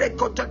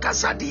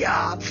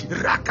 rekotokasadia,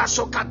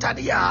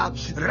 rakasokataria,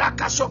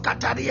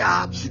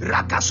 rakasokataria,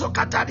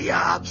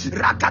 rakasokataria,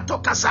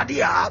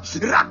 rakatokasadia,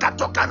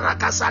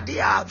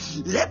 rakatokarakasadia,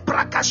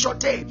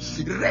 leprakashote,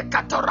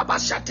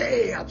 rekatorabashate,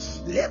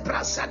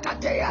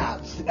 leprasakatea,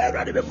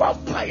 eradibe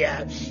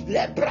vampire,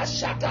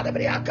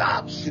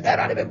 leprashatadabriaka,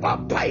 eradibe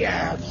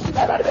vampire,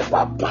 eradibe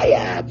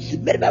vampire,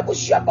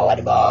 meribabushiamba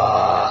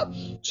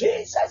wanimo,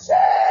 Jesus,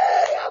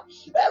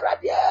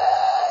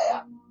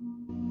 eradia.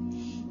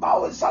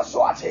 Mount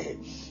Saswati,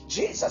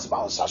 Jesus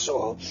Mount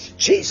Sasso,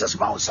 Jesus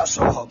Mount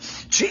Sasso,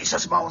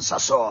 Jesus Mount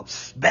Sasso,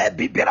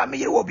 Baby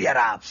Biramir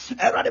Wobiera,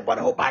 Eradibon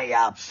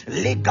Hobaya,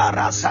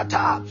 Ligara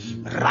Sata,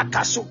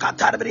 Rakasuka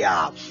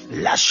Tarbria,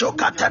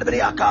 Lashoka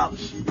Tarbriaka,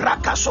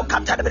 Brakasoka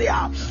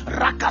Tarbria,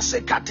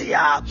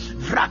 Rakasekatia,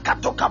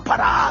 Rakatoka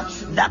Para,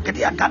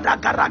 Nakadia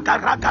Raka Raka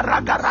Raka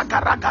Raka Raka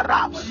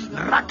Raka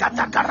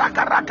Rakataka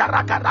Raka Raka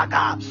Raka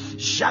Raka,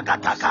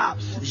 Jagataka,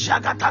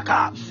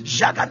 Jagataka,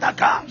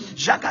 Jagataka,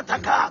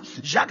 Jagataka,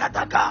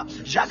 Jagataka,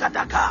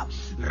 Jagataka,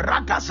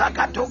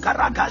 Rakazakatoka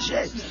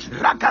Rakaje,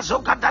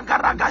 Rakazokataka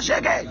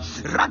Rakajege,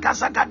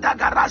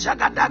 Rakazakataka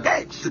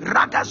Rajagadage,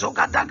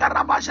 Rakazokataka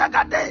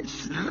Rabajagade,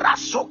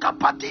 Rasoka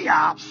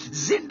Patia,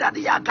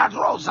 Zindadia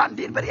Gadros and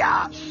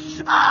Dibria.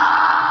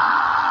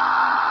 Ah,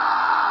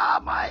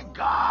 my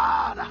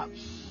God.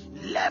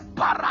 Le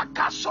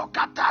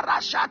Parakasokata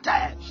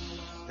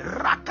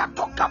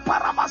Rakatoka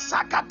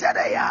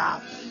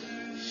Paramasakaterea.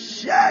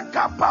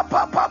 Sheka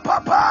papa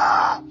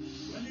papa.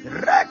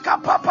 Reka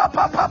papa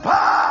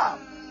papa.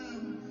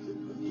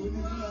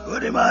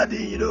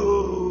 Urimadiro.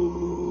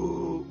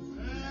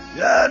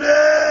 Yade.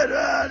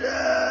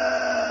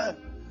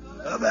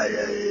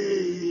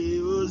 Abaye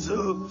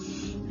uzo.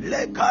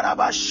 Le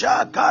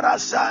Karabasha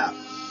Karasa.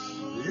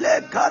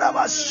 Le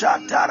Karabasha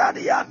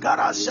Taradia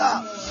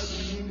Karasa.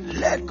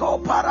 Le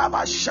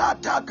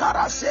Koparabashata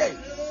Karase.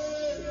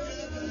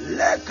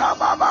 Le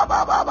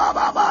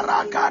Kababa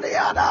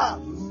Rakariana.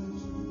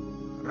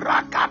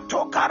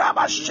 Rakato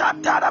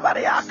Karabashata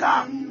Rabariaka.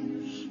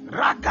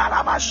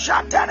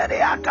 Rakarabashata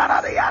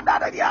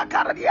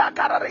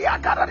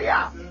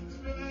Kararia.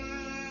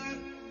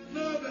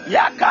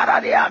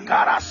 Yakararia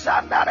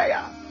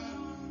Karasandaria.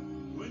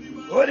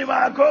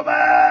 Urima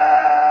Koma.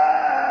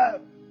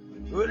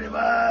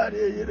 Urima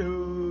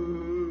Diru.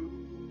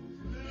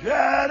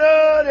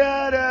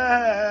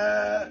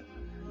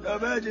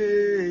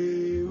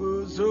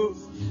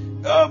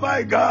 Oh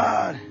my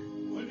God.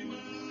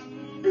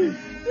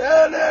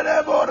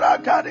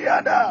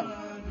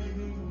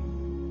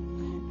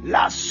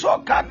 La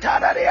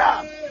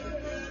Socataria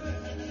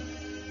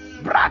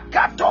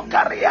Bracato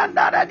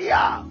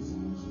Cariandaradia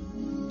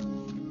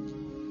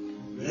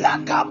La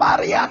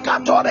Camaria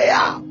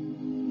Catorea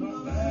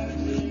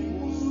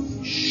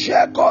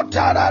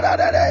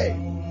Shecotarade.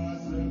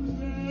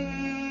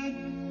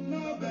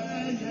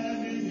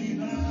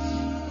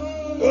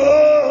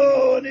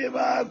 Oh,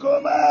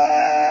 Nibakoma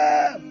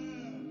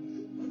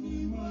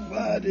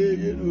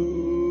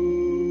Badiru.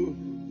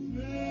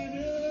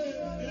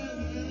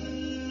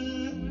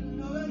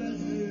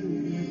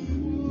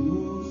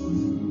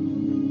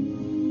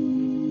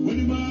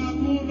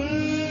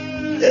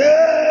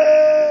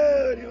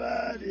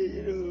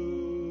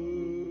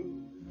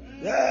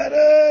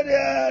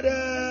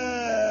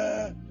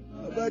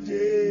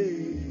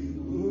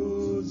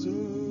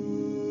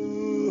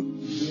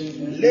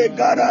 Le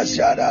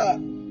Garashada,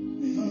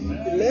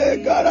 Le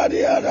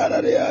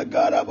Garadia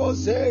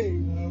Garabose,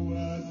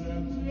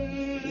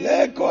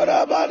 Le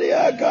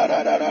Corabadia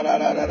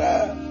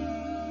Garada,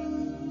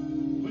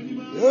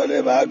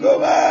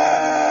 Yulibagova,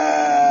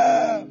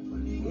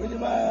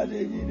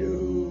 Udimadidu,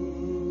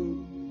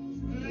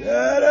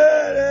 Yara,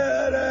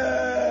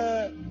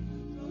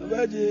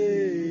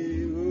 Baji,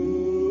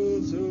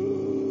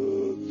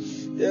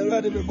 you're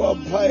ready to be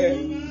fire.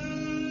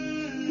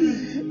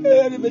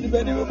 Ready to be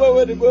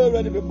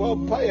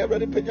fire,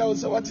 ready to go.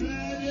 So what?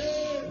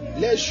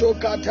 Let's show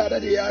Katara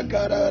the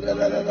Akara,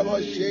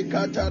 shake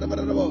Katara.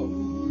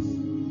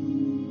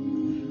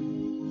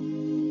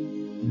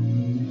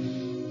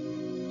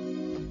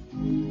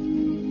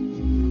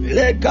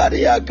 Le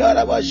Karia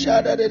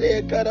Karabashada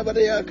de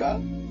Karabariaka.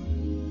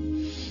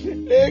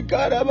 Le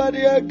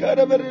Karabaria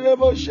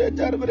Karabarabo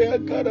Shetarbaria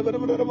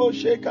Karabarabo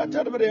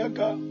Shekatarbaria.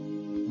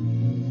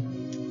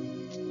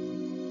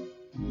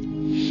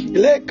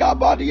 Le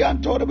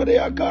Kabadian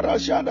Torbaria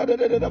Rashanda de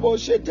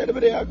Boshe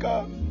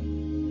Terebriaka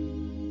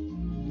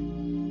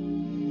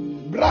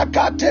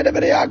Braka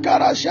Terebriaka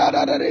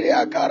Rashada de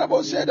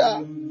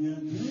Karaboseda.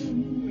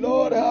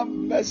 Lord, have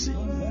mercy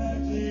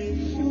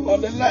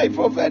on the life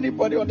of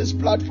anybody on this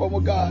platform, oh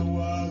God.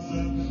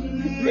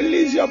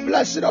 Release your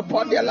blessing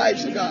upon their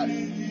lives, oh God.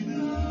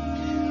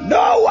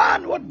 No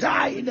one will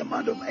die in the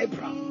month of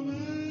April.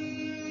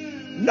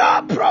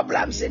 No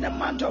problems in the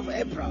month of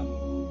April.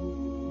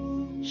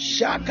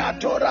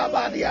 Shakatora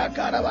Badia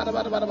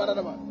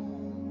Karabara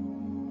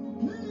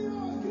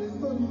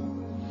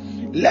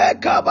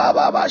Leka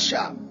Baba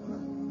Basha.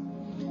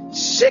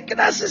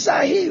 Sicknesses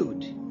are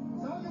healed.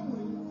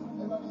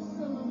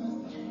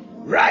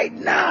 right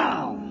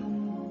now.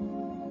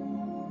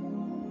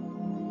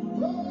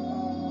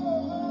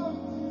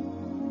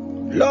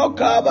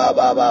 Loka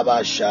baba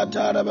baba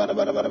shatara baba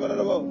baba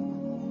baba.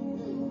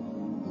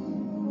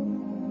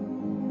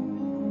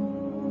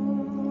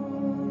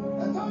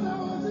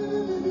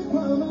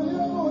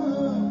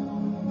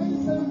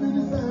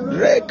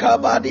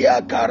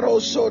 Rekabadia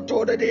karoso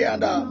to the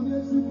dianda.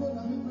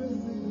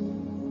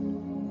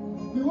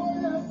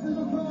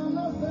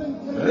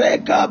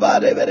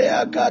 Rekabade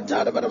berea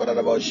katara baba baba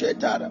baba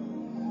shatara.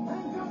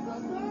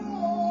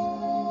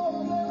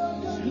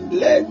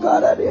 Le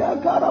karadia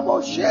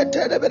karabo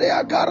shatara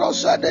berea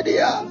karosa de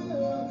dia.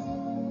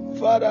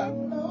 Father,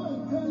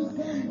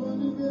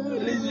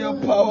 release your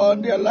power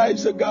on their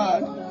lives, O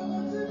God.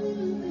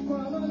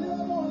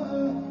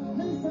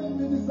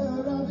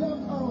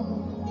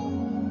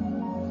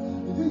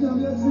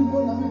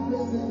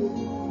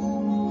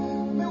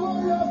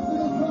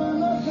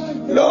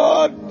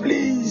 Lord,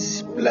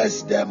 please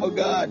bless them, O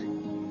God.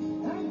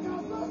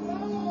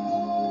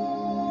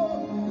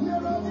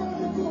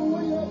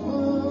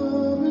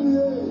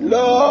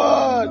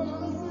 Lord,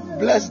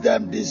 bless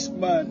them this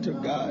month, O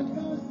God.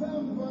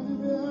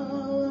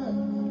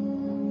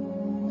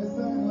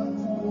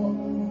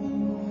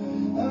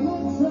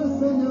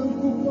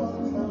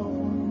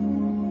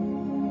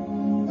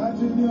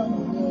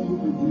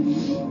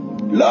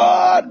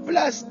 Lord,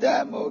 bless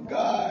them, oh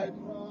God.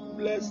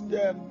 Bless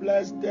them,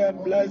 bless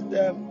them, bless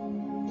them.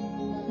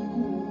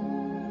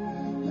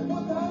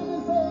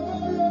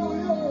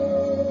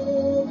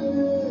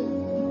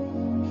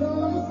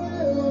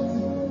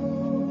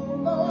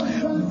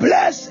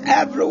 Bless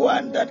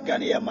everyone that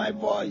can hear my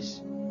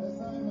voice.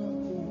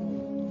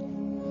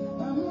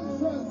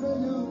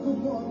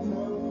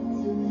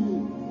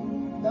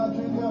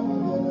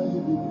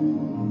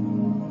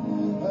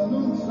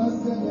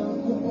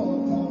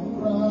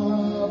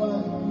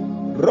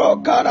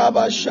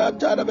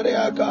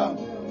 Rokarabashatarabriaka.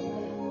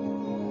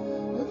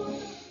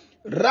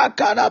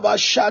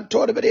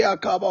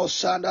 Rakarabashatoribriaka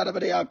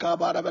bosandarabriaka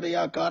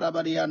barabriaka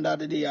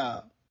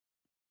rabariandadiya.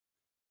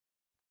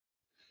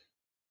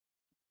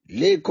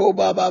 Liko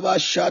baba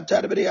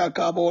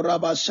shatarabriaka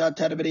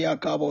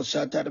borabashatarabriaka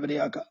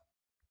bosatarabriaka.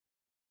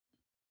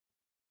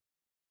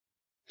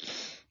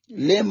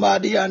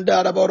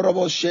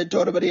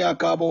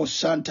 Lemadiandaraboroboshetoribriaka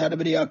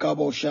bosantarabriaka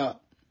bosha.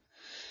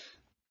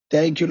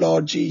 Thank you,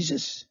 Lord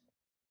Jesus.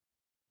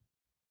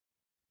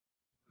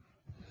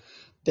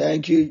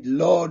 Thank you,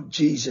 Lord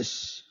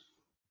Jesus.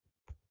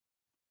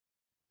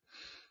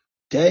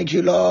 Thank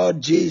you, Lord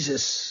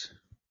Jesus.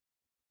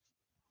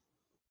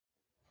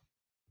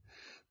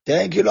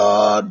 Thank you,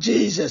 Lord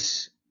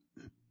Jesus.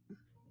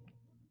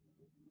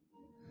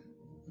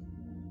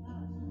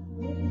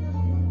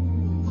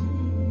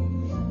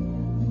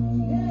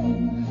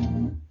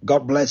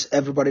 God bless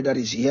everybody that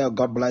is here.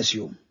 God bless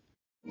you.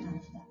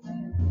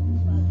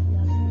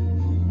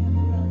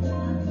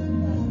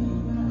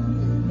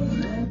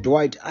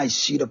 Dwight, I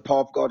see the power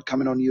of God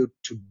coming on you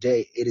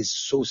today. It is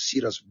so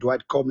serious.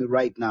 Dwight, call me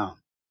right now.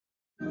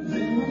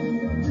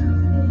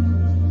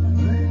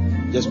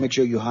 Just make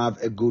sure you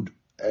have a good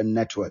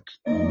network.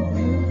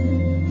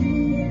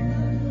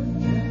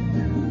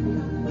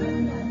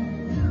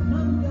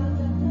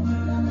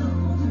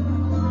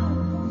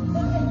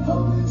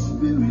 Holy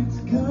Spirit,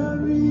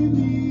 carry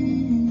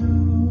me.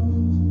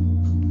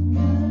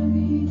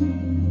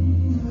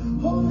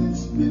 Holy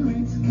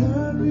Spirit,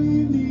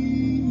 carry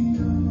me.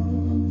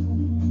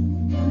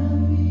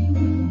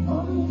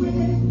 On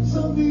wings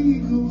of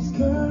eagles,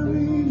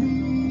 carry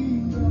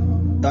me. To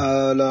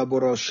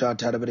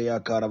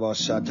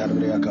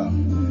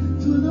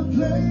the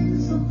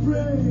place of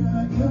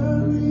prayer,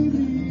 carry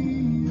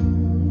me.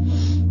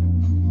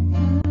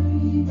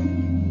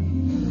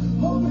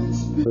 Holy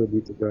Spirit. Glory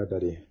be to God,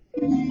 Daddy.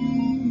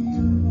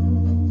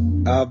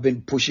 I've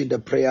been pushing the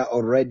prayer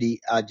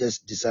already. I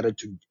just decided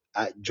to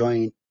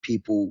join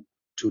people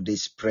to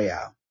this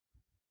prayer.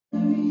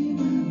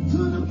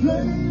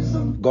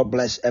 God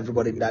bless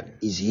everybody that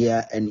is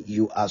here, and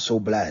you are so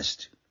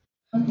blessed.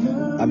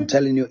 I'm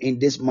telling you, in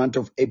this month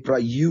of April,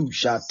 you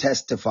shall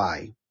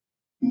testify.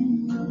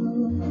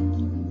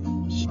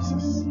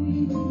 Jesus.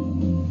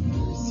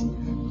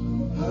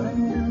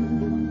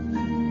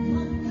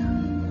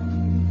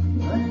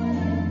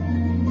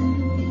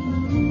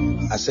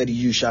 I said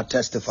you shall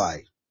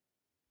testify.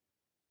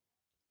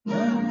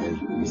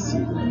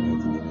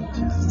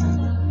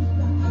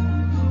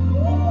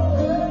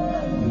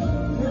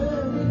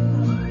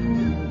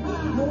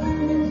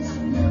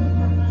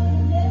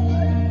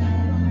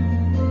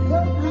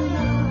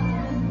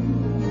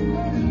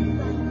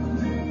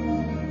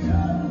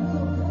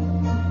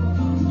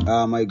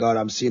 Oh my God,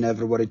 I'm seeing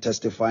everybody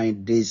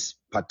testifying this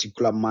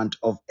particular month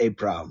of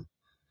April.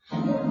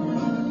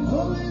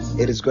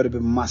 It is going to be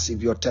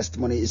massive. Your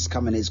testimony is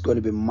coming. It's going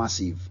to be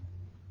massive.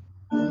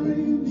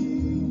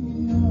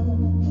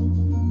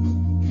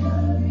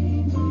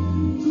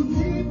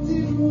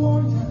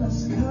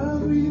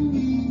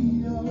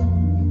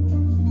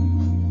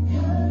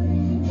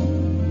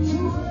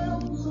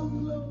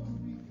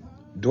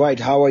 Dwight,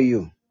 how are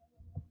you?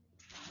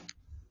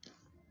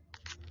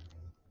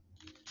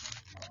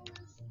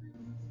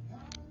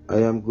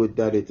 I am good,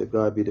 Daddy. To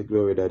God be the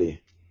glory,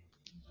 Daddy.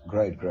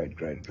 Great, great,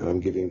 great, great. I'm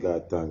giving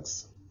God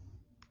thanks.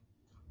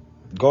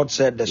 God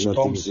said the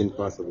Nothing is storms.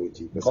 impossible with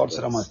Jesus God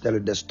said I must Christ. tell you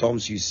the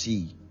storms you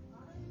see,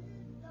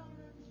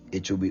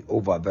 it will be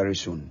over very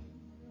soon.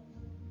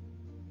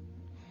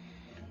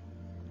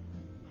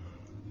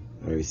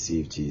 I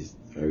receive Jesus.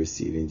 I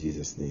receive in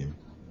Jesus' name.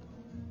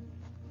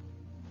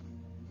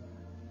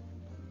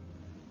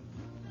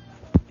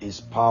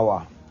 His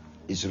power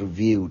is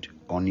revealed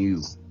on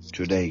you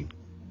today.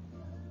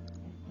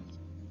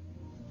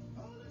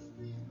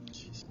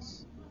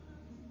 Jesus.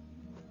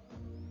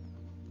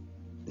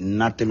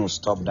 Nothing will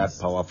stop I that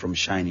power from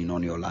shining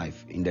on your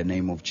life in the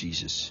name of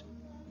Jesus.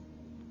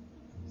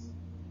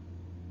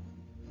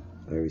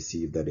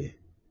 receive, Daddy.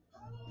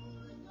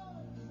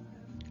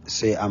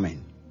 Say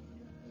amen.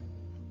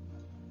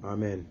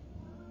 Amen.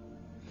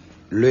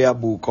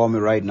 Loyabu, call me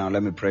right now.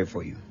 Let me pray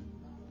for you.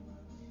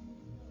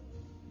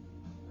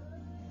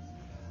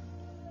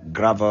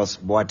 Gravels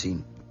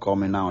Boating, call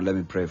me now. Let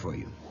me pray for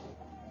you.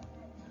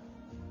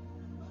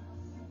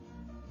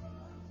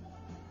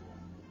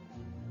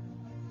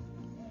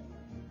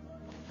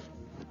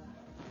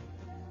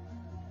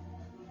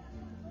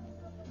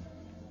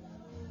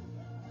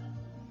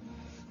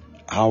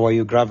 How are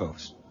you,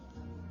 Gravels?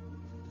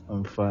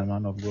 I'm fine,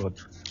 man of God.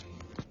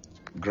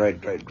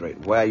 Great, great, great.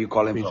 Where are you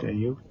calling Appreciate from?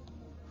 you.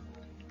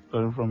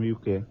 Calling from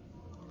UK.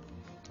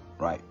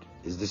 Right.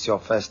 Is this your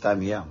first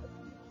time here?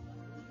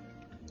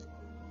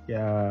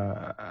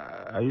 Yeah,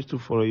 I used to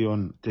follow you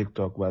on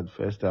TikTok, but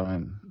first time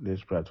on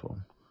this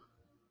platform.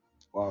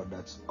 Wow,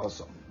 that's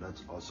awesome.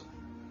 That's awesome.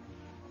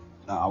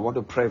 Now, I want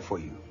to pray for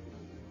you.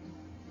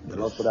 The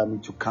Lord said I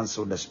need to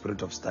cancel the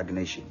spirit of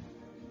stagnation.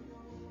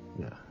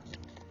 Yeah.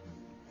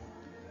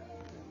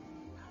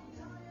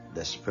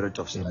 The spirit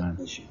of Amen.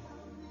 stagnation.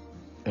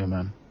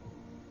 Amen.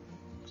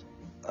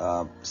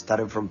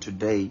 Starting from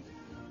today,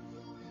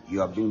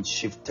 you are being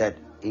shifted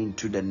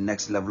into the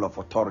next level of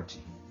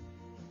authority.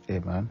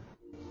 Amen.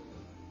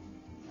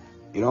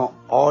 You know,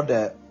 all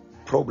the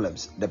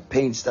problems, the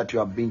pains that you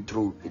have been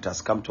through, it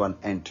has come to an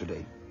end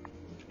today.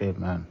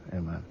 Amen.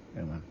 Amen.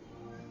 Amen.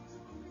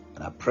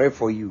 And I pray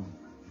for you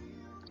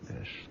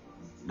Yes.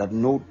 that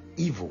no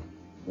evil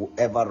will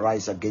ever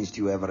rise against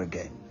you ever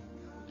again.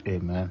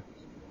 Amen.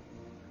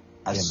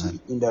 I see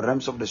in the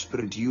realms of the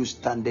spirit you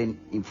standing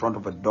in front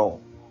of a door.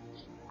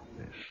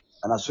 Yes.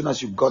 And as soon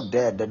as you got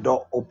there, the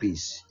door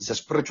opens. It's a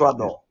spiritual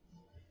door.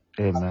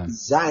 Amen.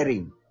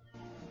 Desiring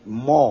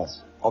more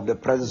of the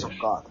presence Yes. of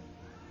God.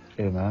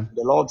 Amen.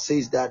 The Lord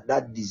says that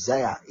that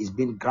desire is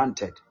being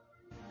granted.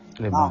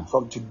 Amen. Now,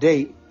 from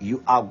today,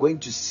 you are going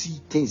to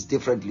see things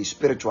differently,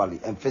 spiritually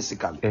and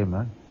physically.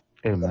 Amen.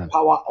 Amen. The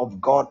power of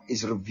God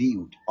is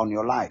revealed on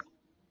your life.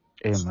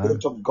 The Amen.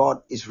 Spirit of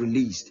God is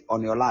released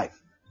on your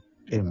life.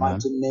 In the Amen.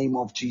 mighty name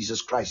of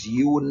Jesus Christ,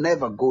 you will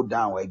never go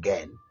down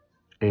again.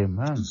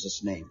 Amen. In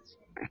Jesus' name.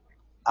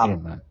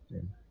 Amen.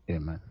 Amen.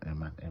 Amen.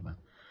 Amen. Amen.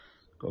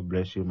 God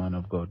bless you, man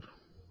of God.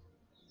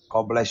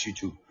 God bless you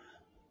too.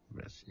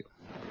 Bless you.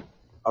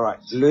 All right.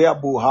 Leah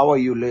Boo, how are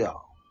you, Leah?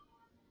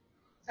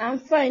 I'm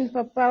fine,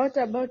 Papa. What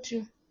about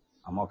you?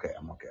 I'm okay.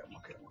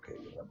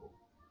 Leah Boo.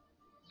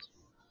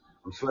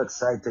 I'm so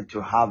excited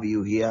to have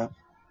you here.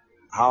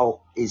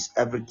 How is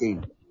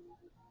everything?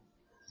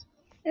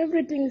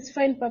 Everything is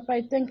fine, Papa.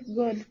 I thank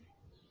God.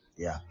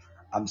 Yeah.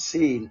 I'm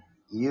seeing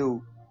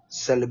you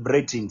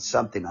celebrating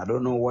something. I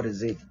don't know what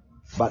is it,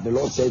 but the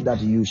Lord said that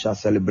you shall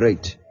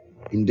celebrate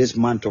in this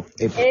month of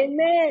April.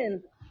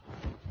 Amen.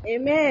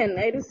 Amen.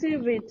 I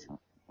receive it.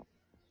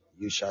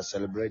 You shall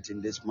celebrate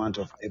in this month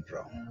of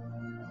April.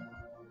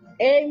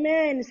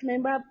 Amen. It's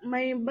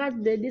my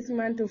birthday this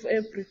month of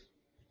April.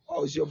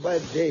 Oh, it's your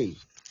birthday.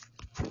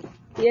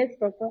 Yes,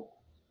 Papa.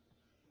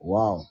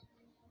 Wow.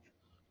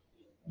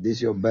 This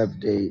is your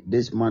birthday.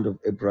 This month of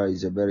April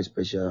is a very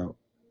special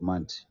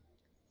month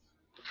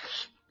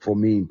for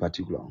me in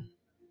particular.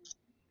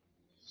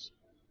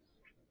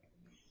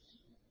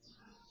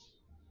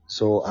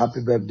 So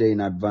happy birthday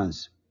in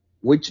advance.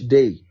 Which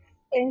day?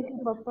 Thank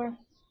you, Papa.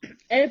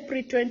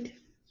 April 20.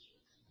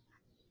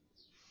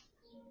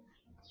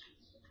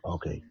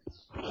 Okay.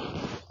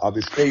 I'll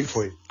be praying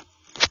for you.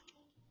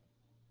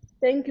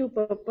 Thank you,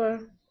 Papa.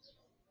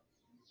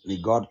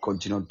 May God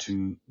continue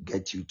to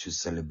get you to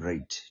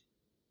celebrate.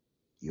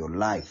 Your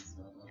life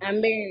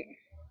Amen.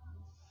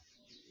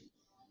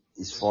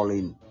 is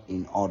falling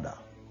in order.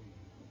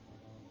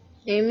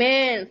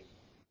 Amen.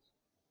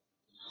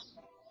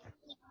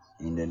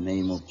 In the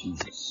name of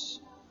Jesus.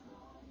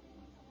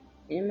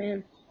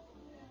 Amen.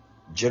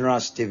 General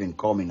Stephen,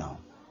 call me now.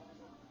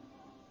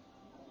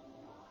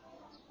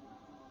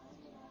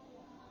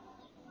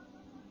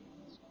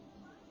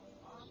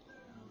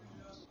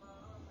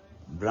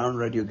 Brown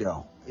Radio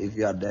Girl, if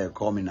you are there,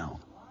 call me now.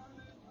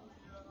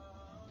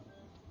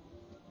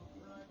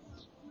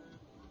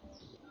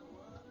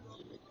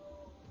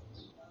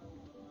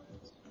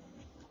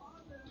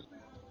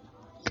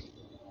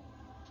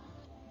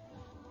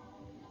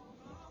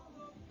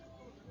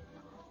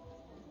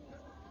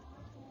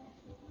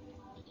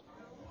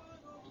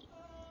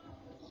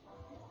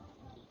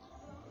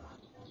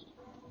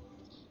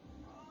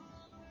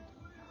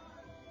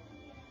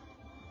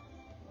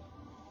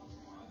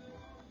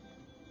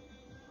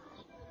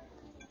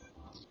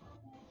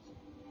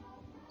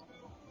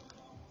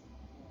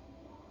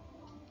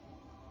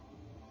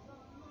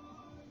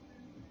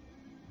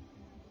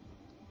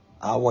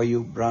 How are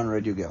you, Brown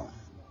Radio Girl?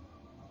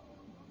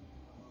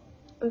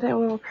 They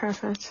were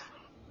perfect.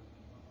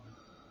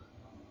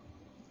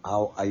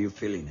 How are you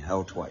feeling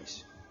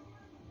health-wise?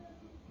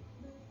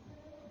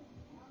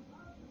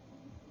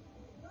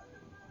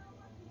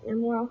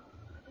 And well,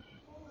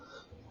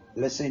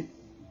 Listen,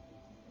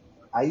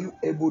 are you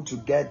able to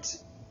get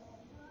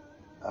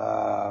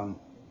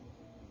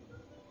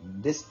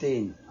this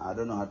thing? I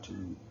don't know how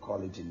to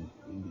call it in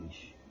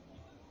English.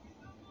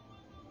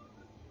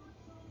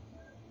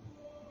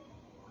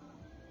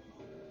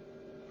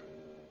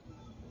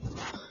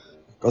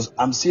 Because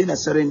I'm seeing a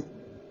certain,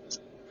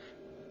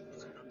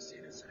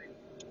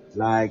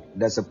 like,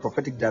 there's a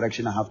prophetic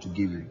direction I have to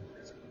give you.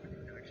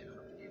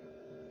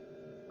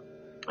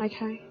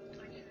 okay.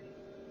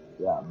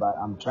 Yeah, but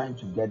I'm trying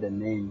to get the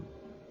name.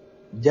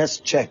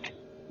 Just check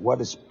what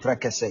is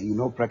Prekese. You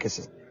know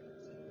Prekese?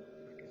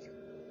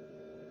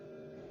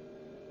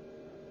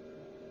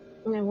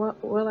 And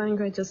what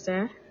language is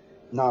there?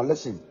 Now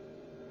listen,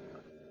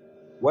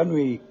 when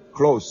we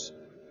close,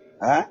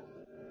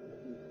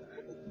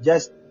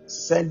 just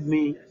send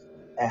me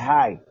a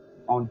hi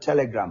on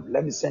Telegram.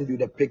 Let me send you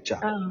the picture.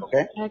 Oh,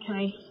 Okay?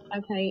 okay.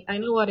 Okay. I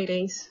know what it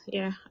is.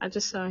 Yeah, I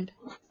just saw it.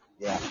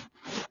 Yeah.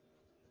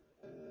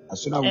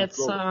 As soon as we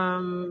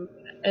close.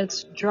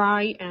 It's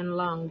dry and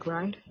long,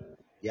 right?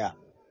 Yeah.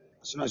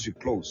 As soon as we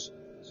close,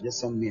 just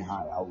send me a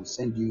hi. I will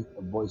send you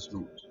a voice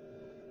note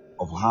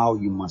of how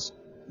you must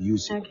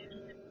use it. Okay.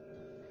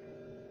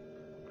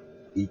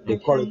 They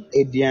call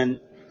it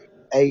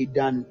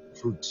Adan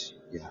fruit.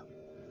 Yeah.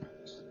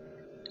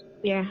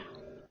 Yeah,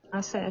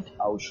 I said.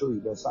 I will show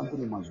you. There's something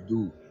you must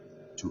do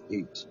to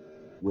it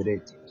with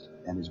it,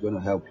 and it's going to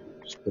help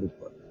you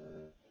spiritually.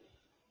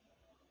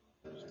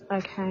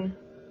 Okay.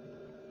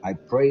 I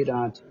pray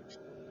that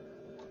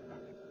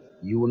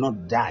you will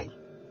not die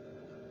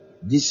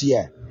this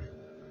year.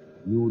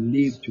 You will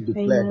live to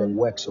declare the Amen.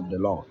 works of the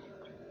Lord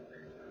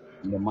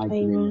in the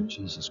mighty name of Amen.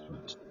 Jesus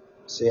Christ.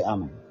 Say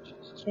amen.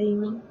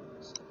 Amen.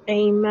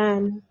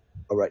 Amen.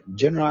 All right.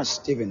 General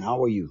Stephen,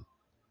 how are you?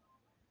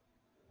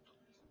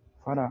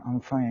 Father, I'm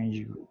fine, and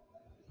you?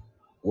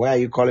 Where are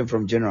you calling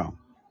from, General?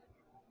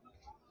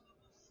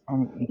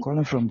 I'm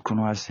calling from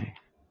Kunwasi.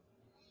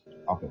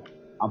 Okay.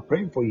 I'm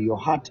praying for you. Your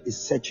heart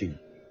is searching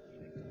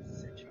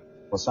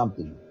for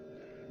something.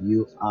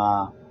 You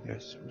are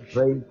Yes, please.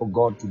 praying for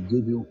God to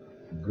give you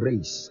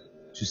grace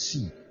to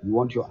see. You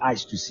want your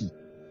eyes to see.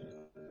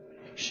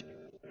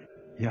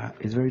 Yeah,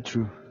 it's very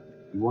true.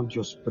 You want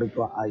your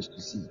spiritual eyes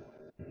to see.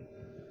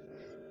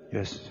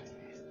 Yes.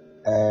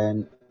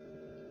 And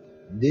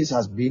this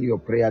has been your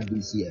prayer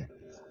this year.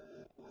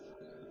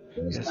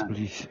 You Yes, understand?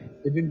 please.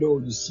 Even though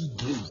you see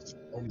dreams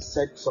and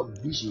set some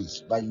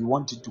visions, but you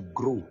want it to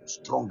grow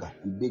stronger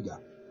and bigger.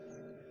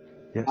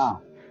 Yes.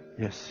 Now,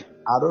 Yes.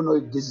 I don't know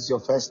if this is your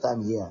first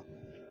time here,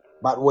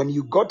 but when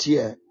you got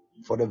here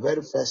for the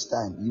very first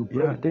time, you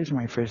prayed. Yeah, this is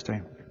my first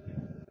time.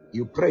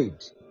 You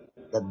prayed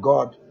that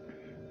God,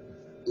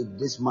 if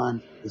this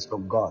man is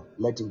from God,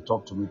 let him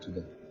talk to me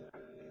today.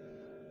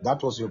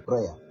 That was your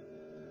prayer.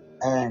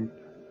 And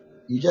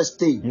you just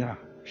stayed. Yeah,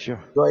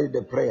 sure. Joined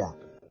the prayer.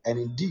 And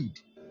indeed,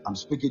 I'm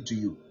speaking to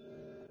you.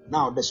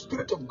 Now, the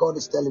Spirit of God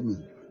is telling me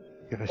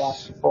that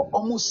Yes. for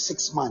almost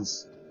 6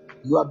 months,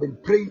 you have been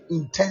praying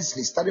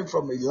intensely, starting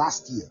from the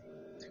last year.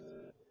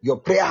 Your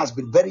prayer has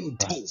been very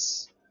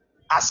intense,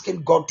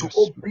 asking God to Yes.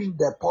 open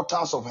the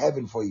portals of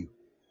heaven for you.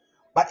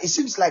 But it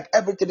seems like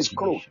everything is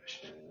closed.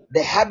 Jesus.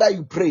 The harder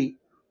you pray,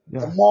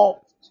 the Yeah.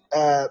 more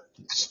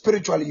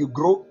spiritually you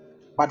grow,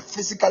 but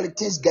physically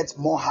things get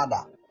more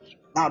harder.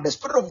 Now, the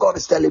Spirit of God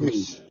is telling me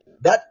Yes.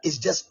 that is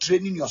just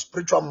training your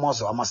spiritual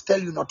muscle. I must tell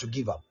you not to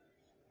give up.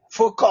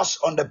 Focus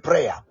on the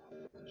prayer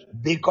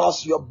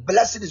because your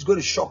blessing is going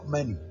to shock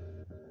many.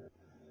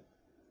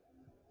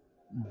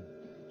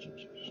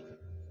 Jesus.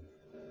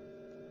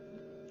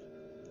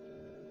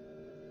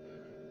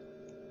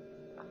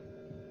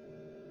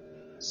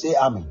 Say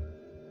amen.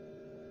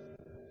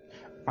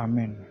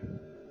 Amen.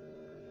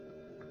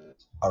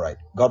 All right.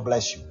 God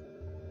bless you.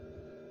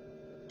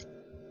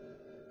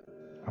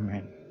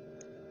 Amen.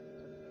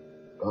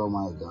 Oh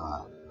my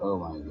God. Oh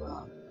my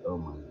God. Oh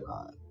my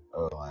God.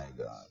 Oh my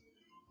God.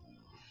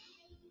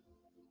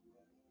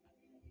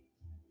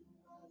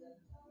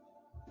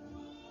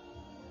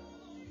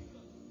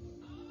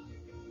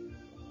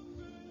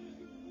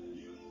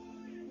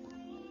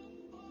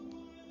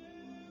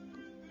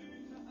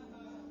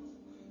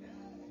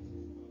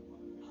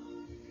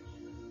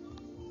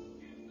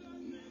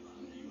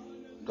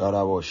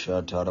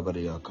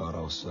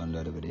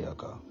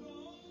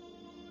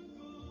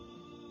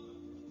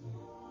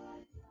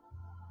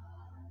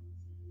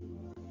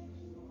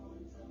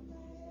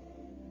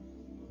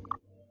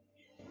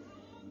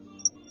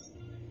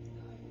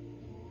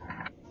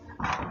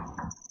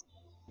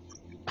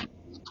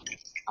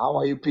 How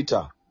are you,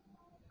 Peter?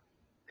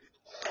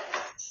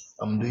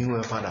 I'm doing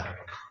well, Father.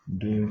 I'm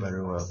doing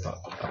very well,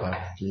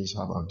 Papa. Please,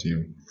 how about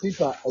you?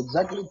 Peter,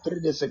 exactly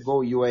 3 days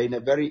ago, you were in a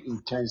very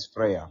intense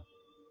prayer.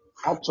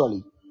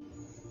 Actually,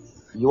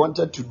 you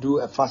wanted to do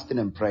a fasting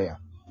and prayer.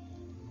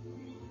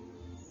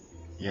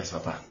 Yes,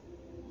 Papa.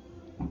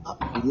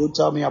 Will you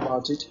tell me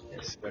about it?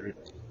 Yes, very.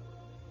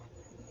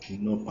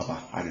 No, Papa,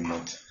 I did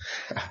not.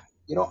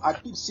 You know, I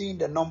keep seeing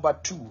the number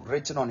 2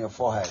 written on your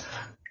forehead.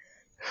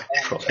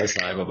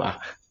 Professor,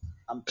 Papa.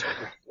 I'm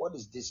checking, what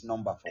is this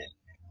number for?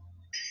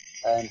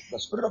 And the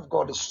Spirit of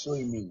God is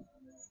showing me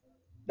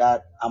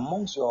that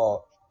amongst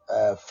your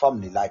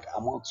family, like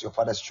amongst your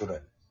father's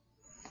children,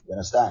 you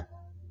understand?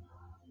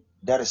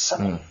 There is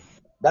something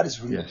that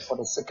is released Yes. for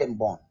the second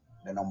born,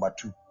 the number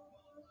 2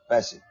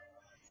 person.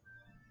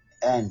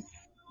 And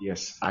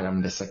Yes, I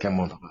am the second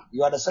one, Papa.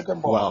 you are the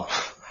second born. Wow.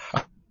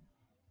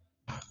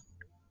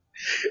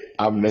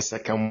 I'm the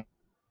second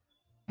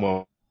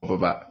one,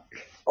 Papa.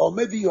 Or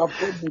maybe you have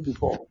told me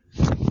before.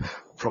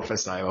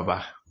 Professor,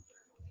 Papa.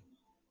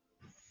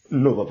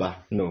 No,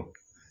 Papa. No.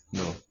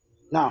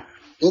 Now,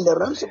 in the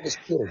realms of the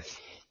Spirit,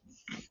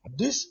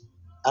 this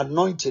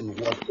anointing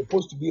was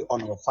supposed to be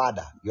on your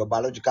father, your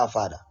biological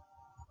father.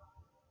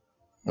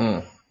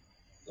 Mm.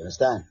 You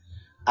understand?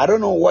 I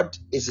don't know what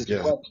is his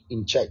Yeah. work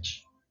in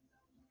church.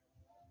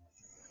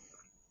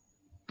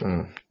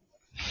 Mm.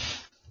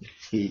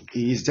 He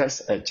is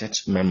just a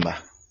church member.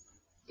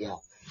 Yeah.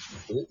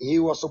 He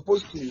was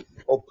supposed to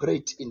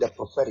operate in the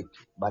prophetic,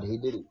 but he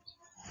didn't.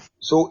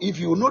 So if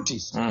you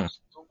notice,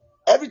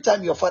 every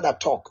time your father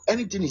talk,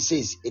 anything he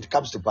says, it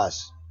comes to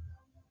pass.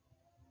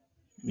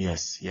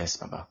 Yes,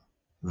 Papa.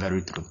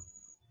 Very true.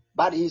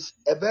 But he's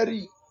a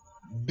very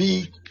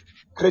big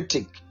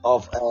critic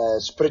of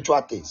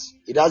spiritual things.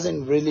 He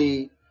doesn't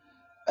really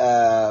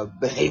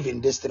believe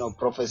in this thing of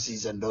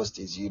prophecies and those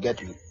things. You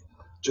get me?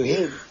 To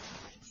him,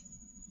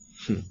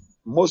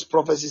 most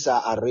prophecies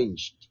are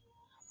arranged.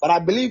 But I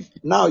believe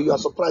now you are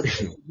surprised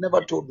because you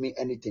never told me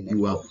anything. And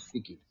You are God is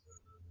speaking.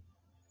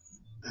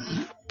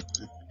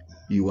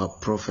 You are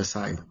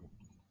prophesying.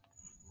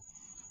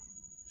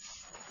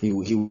 He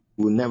will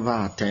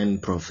never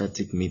attend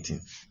prophetic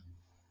meeting.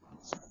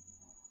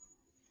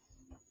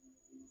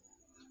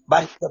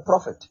 But he's a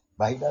prophet,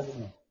 but he doesn't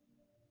know.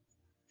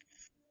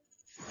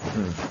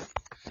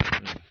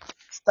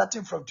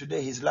 Starting from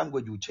today, his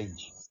language will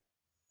change.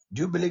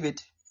 Do you believe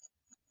it?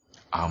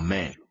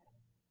 Amen.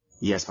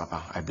 Yes,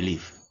 Papa, I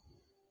believe.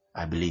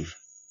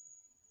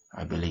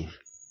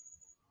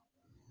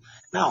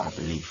 Now,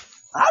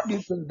 how do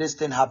you think this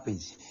thing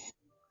happens?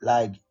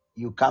 Like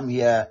you come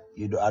here,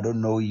 I don't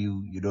know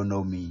you, you don't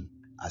know me.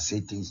 I say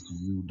things to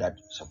you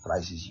that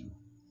surprises you.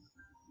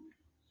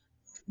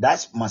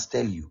 That must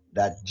tell you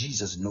that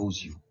Jesus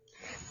knows you.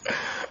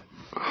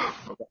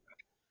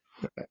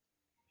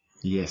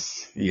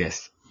 Yes.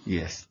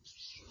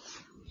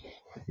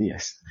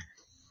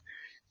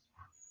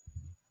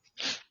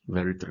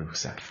 Very true,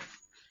 sir.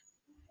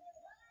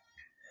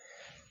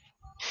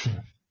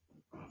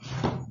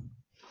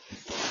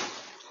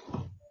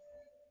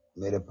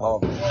 May the power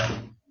of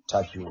God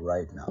touch you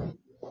right now.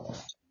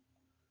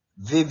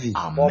 Vivi,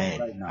 Amen.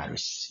 right now. I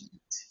receive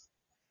it.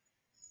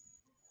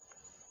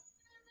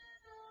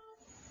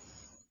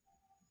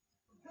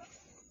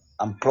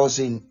 I'm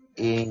closing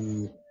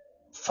in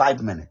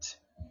 5 minutes.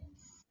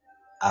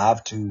 I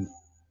have to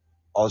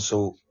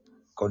also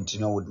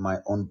continue with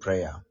my own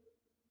prayer.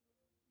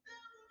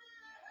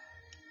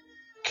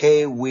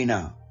 K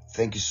Winner,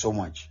 thank you so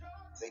much.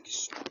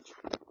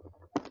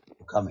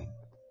 For coming.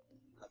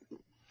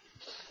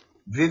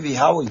 Vivi,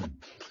 how are you?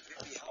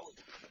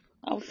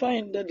 I'm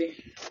fine, Daddy.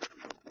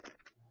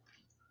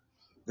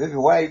 Vivi,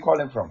 where are you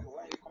calling from?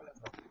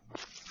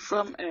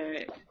 From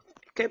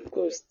Cape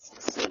Coast,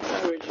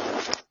 Central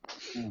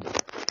Region.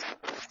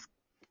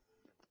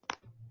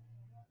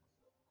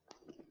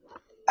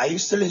 Are you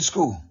still in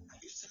school?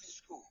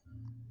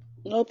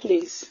 No,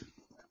 please.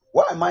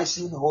 Why am I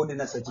seeing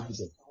holding a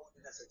certificate?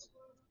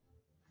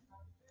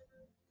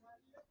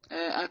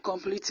 I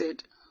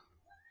completed.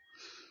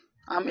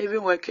 I'm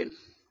even working.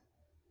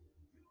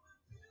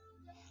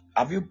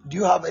 Do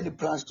you have any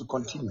plans to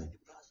continue?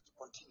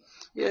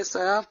 Yes,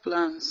 I have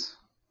plans.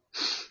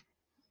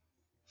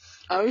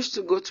 I wish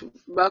to go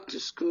back to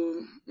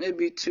school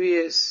maybe 2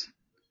 years.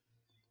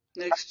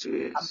 Next 2 I'm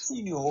years.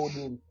 seeing you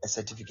holding a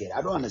certificate.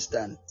 I don't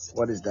understand.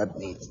 What does that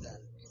mean?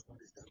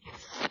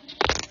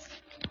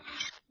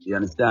 You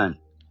understand?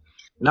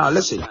 Now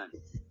listen.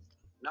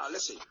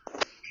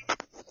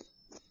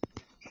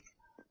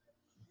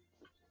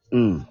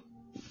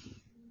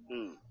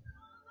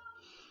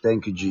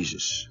 Thank you,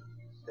 Jesus.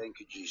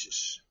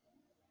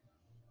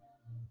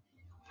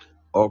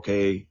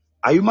 Okay.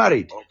 Are you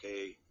married?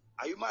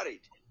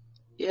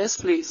 Yes,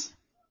 please.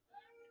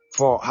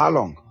 For how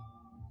long?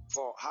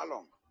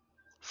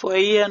 For a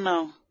year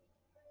now.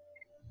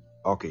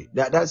 Okay.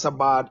 That's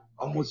about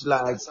almost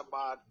like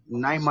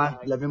 9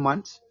 months, 11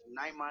 months?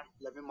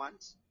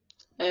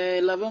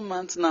 11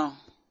 months now.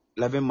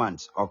 11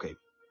 months. Okay.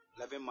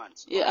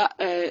 Yeah.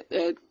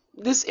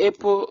 This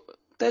April,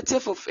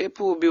 30th of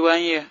April will be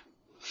 1 year.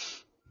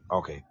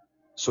 Okay.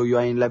 So you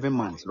are in 11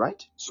 months,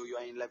 right?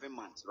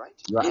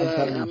 You are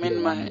entering I'm into in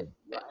the 1 my. year.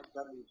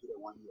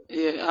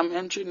 Yeah, I'm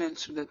entering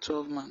into the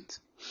 12 months.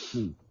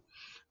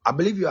 I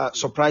believe you are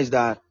surprised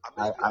that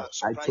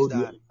I told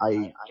you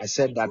I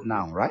said that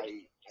now, right?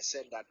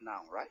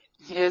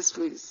 Yes,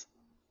 please.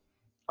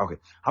 Okay.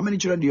 How many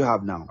children do you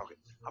have now?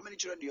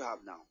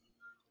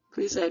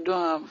 Please, I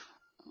don't have.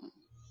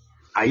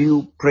 Are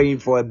you praying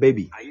for a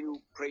baby?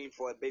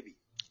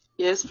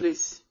 Yes,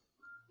 please.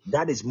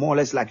 That is more or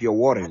less like your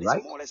worry,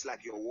 right?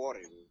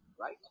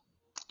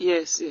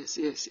 Yes,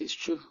 it's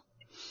true.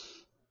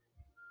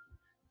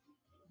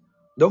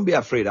 Don't be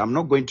afraid. I'm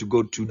not going to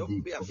go too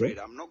deep. Okay?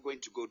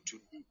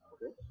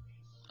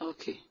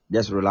 Okay.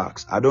 Just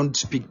relax. I don't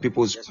speak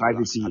people's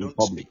privacy in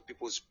public.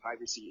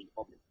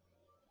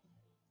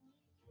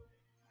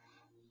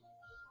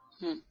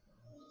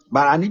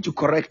 But I need to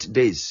correct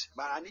this.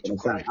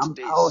 Understand?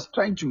 I was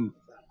trying to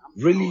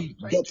really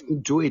get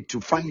into it to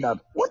find out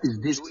what is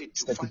this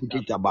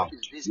certificate about.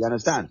 You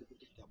understand?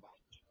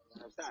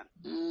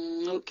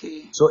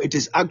 Okay. So it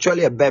is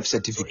actually a birth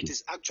certificate.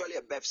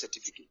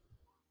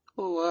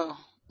 Oh, wow.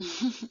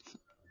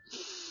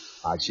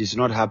 She's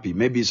not happy.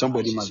 Maybe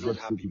somebody must just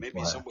speak it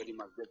for her.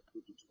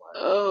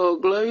 Oh,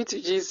 glory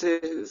to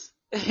Jesus.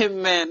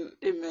 Amen.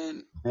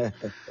 Amen.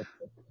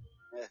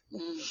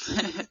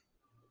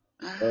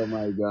 Oh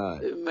my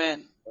God.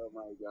 Amen.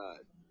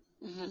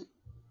 Mm-hmm.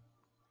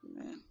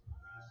 Amen.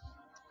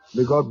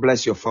 May God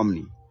bless your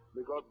family.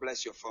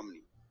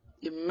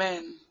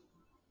 Amen.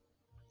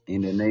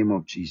 In the name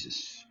of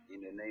Jesus.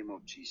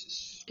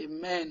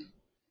 Amen.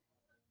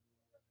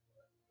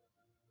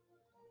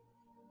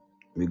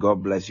 May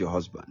God bless your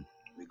husband.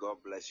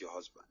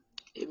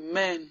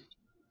 Amen.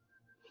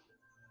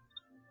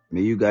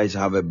 May you guys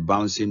have a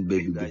bouncing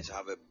baby.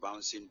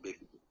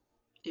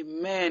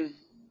 Amen.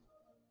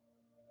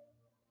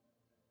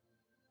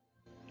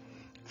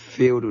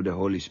 Filled with the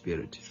Holy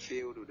Spirit.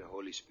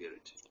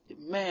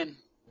 Amen.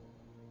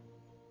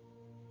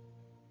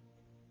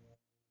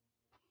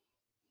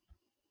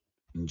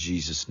 In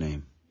Jesus'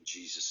 name.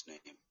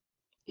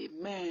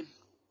 Amen.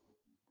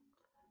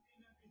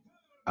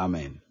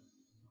 Amen.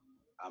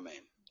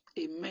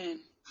 Amen.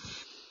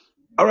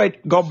 All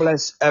right. God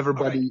bless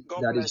everybody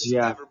that is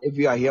here. If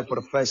you are here for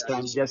the first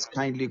time, just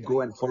kindly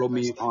go and follow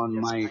me on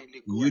my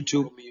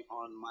YouTube.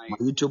 My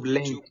YouTube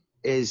link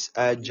is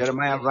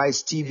Jeremiah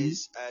Rice TV.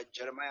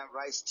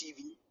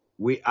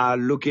 We are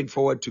looking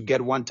forward to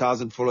get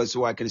 1,000 followers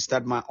so I can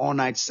start my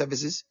all-night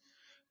services.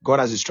 God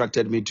has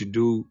instructed me to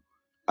do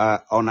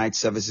all-night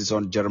services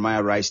on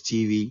Jeremiah Rice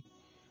TV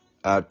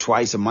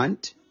twice a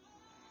month.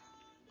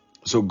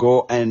 So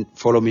go and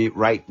follow me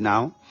right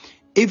now.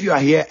 If you are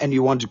here and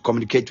you want to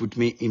communicate with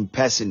me in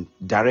person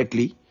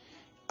directly,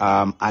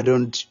 I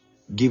don't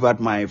give out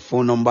my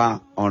phone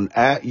number on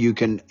air. You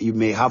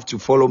may have to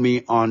follow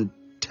me on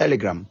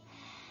Telegram.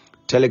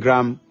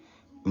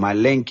 My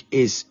link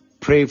is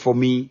Pray For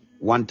Me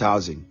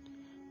 1000.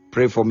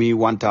 Pray For Me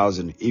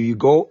 1000. If you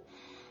go,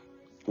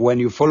 when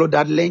you follow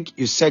that link,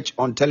 you search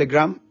on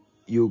Telegram,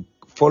 you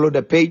follow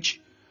the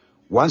page.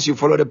 Once you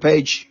follow the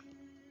page,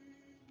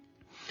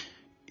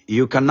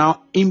 you can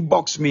now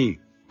inbox me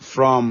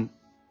from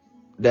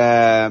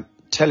the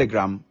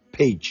Telegram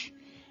page,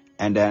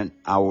 and then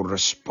I will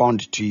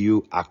respond to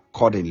you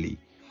accordingly.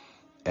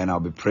 And I'll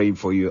be praying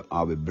for you.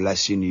 I'll be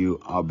blessing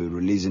you. I'll be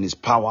releasing His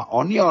power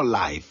on your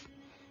life.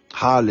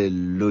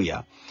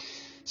 Hallelujah.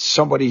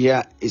 Somebody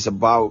here is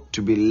about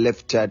to be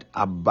lifted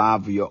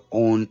above your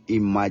own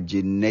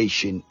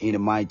imagination in the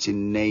mighty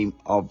name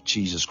of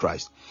Jesus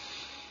Christ.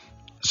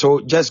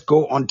 So just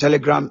go on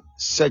Telegram,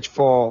 search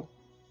for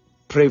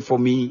Pray For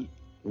Me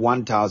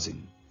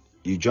 1000.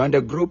 You join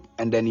the group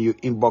and then you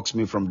inbox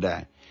me from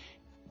there.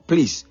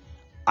 Please,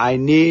 I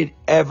need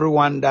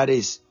everyone that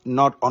is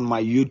not on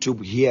my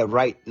YouTube here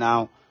right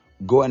now.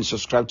 Go and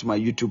subscribe to my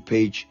YouTube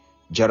page,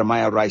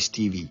 Jeremiah Rice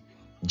TV.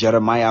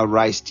 Jeremiah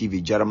Rice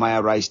TV.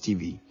 Jeremiah Rice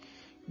TV.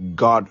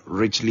 God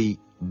richly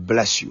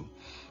bless you.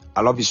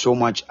 I love you so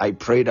much. I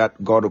pray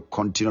that God will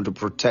continue to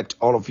protect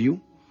all of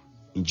you.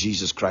 In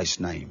Jesus Christ's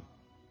name.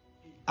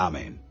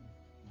 Amen.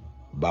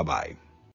 Bye-bye.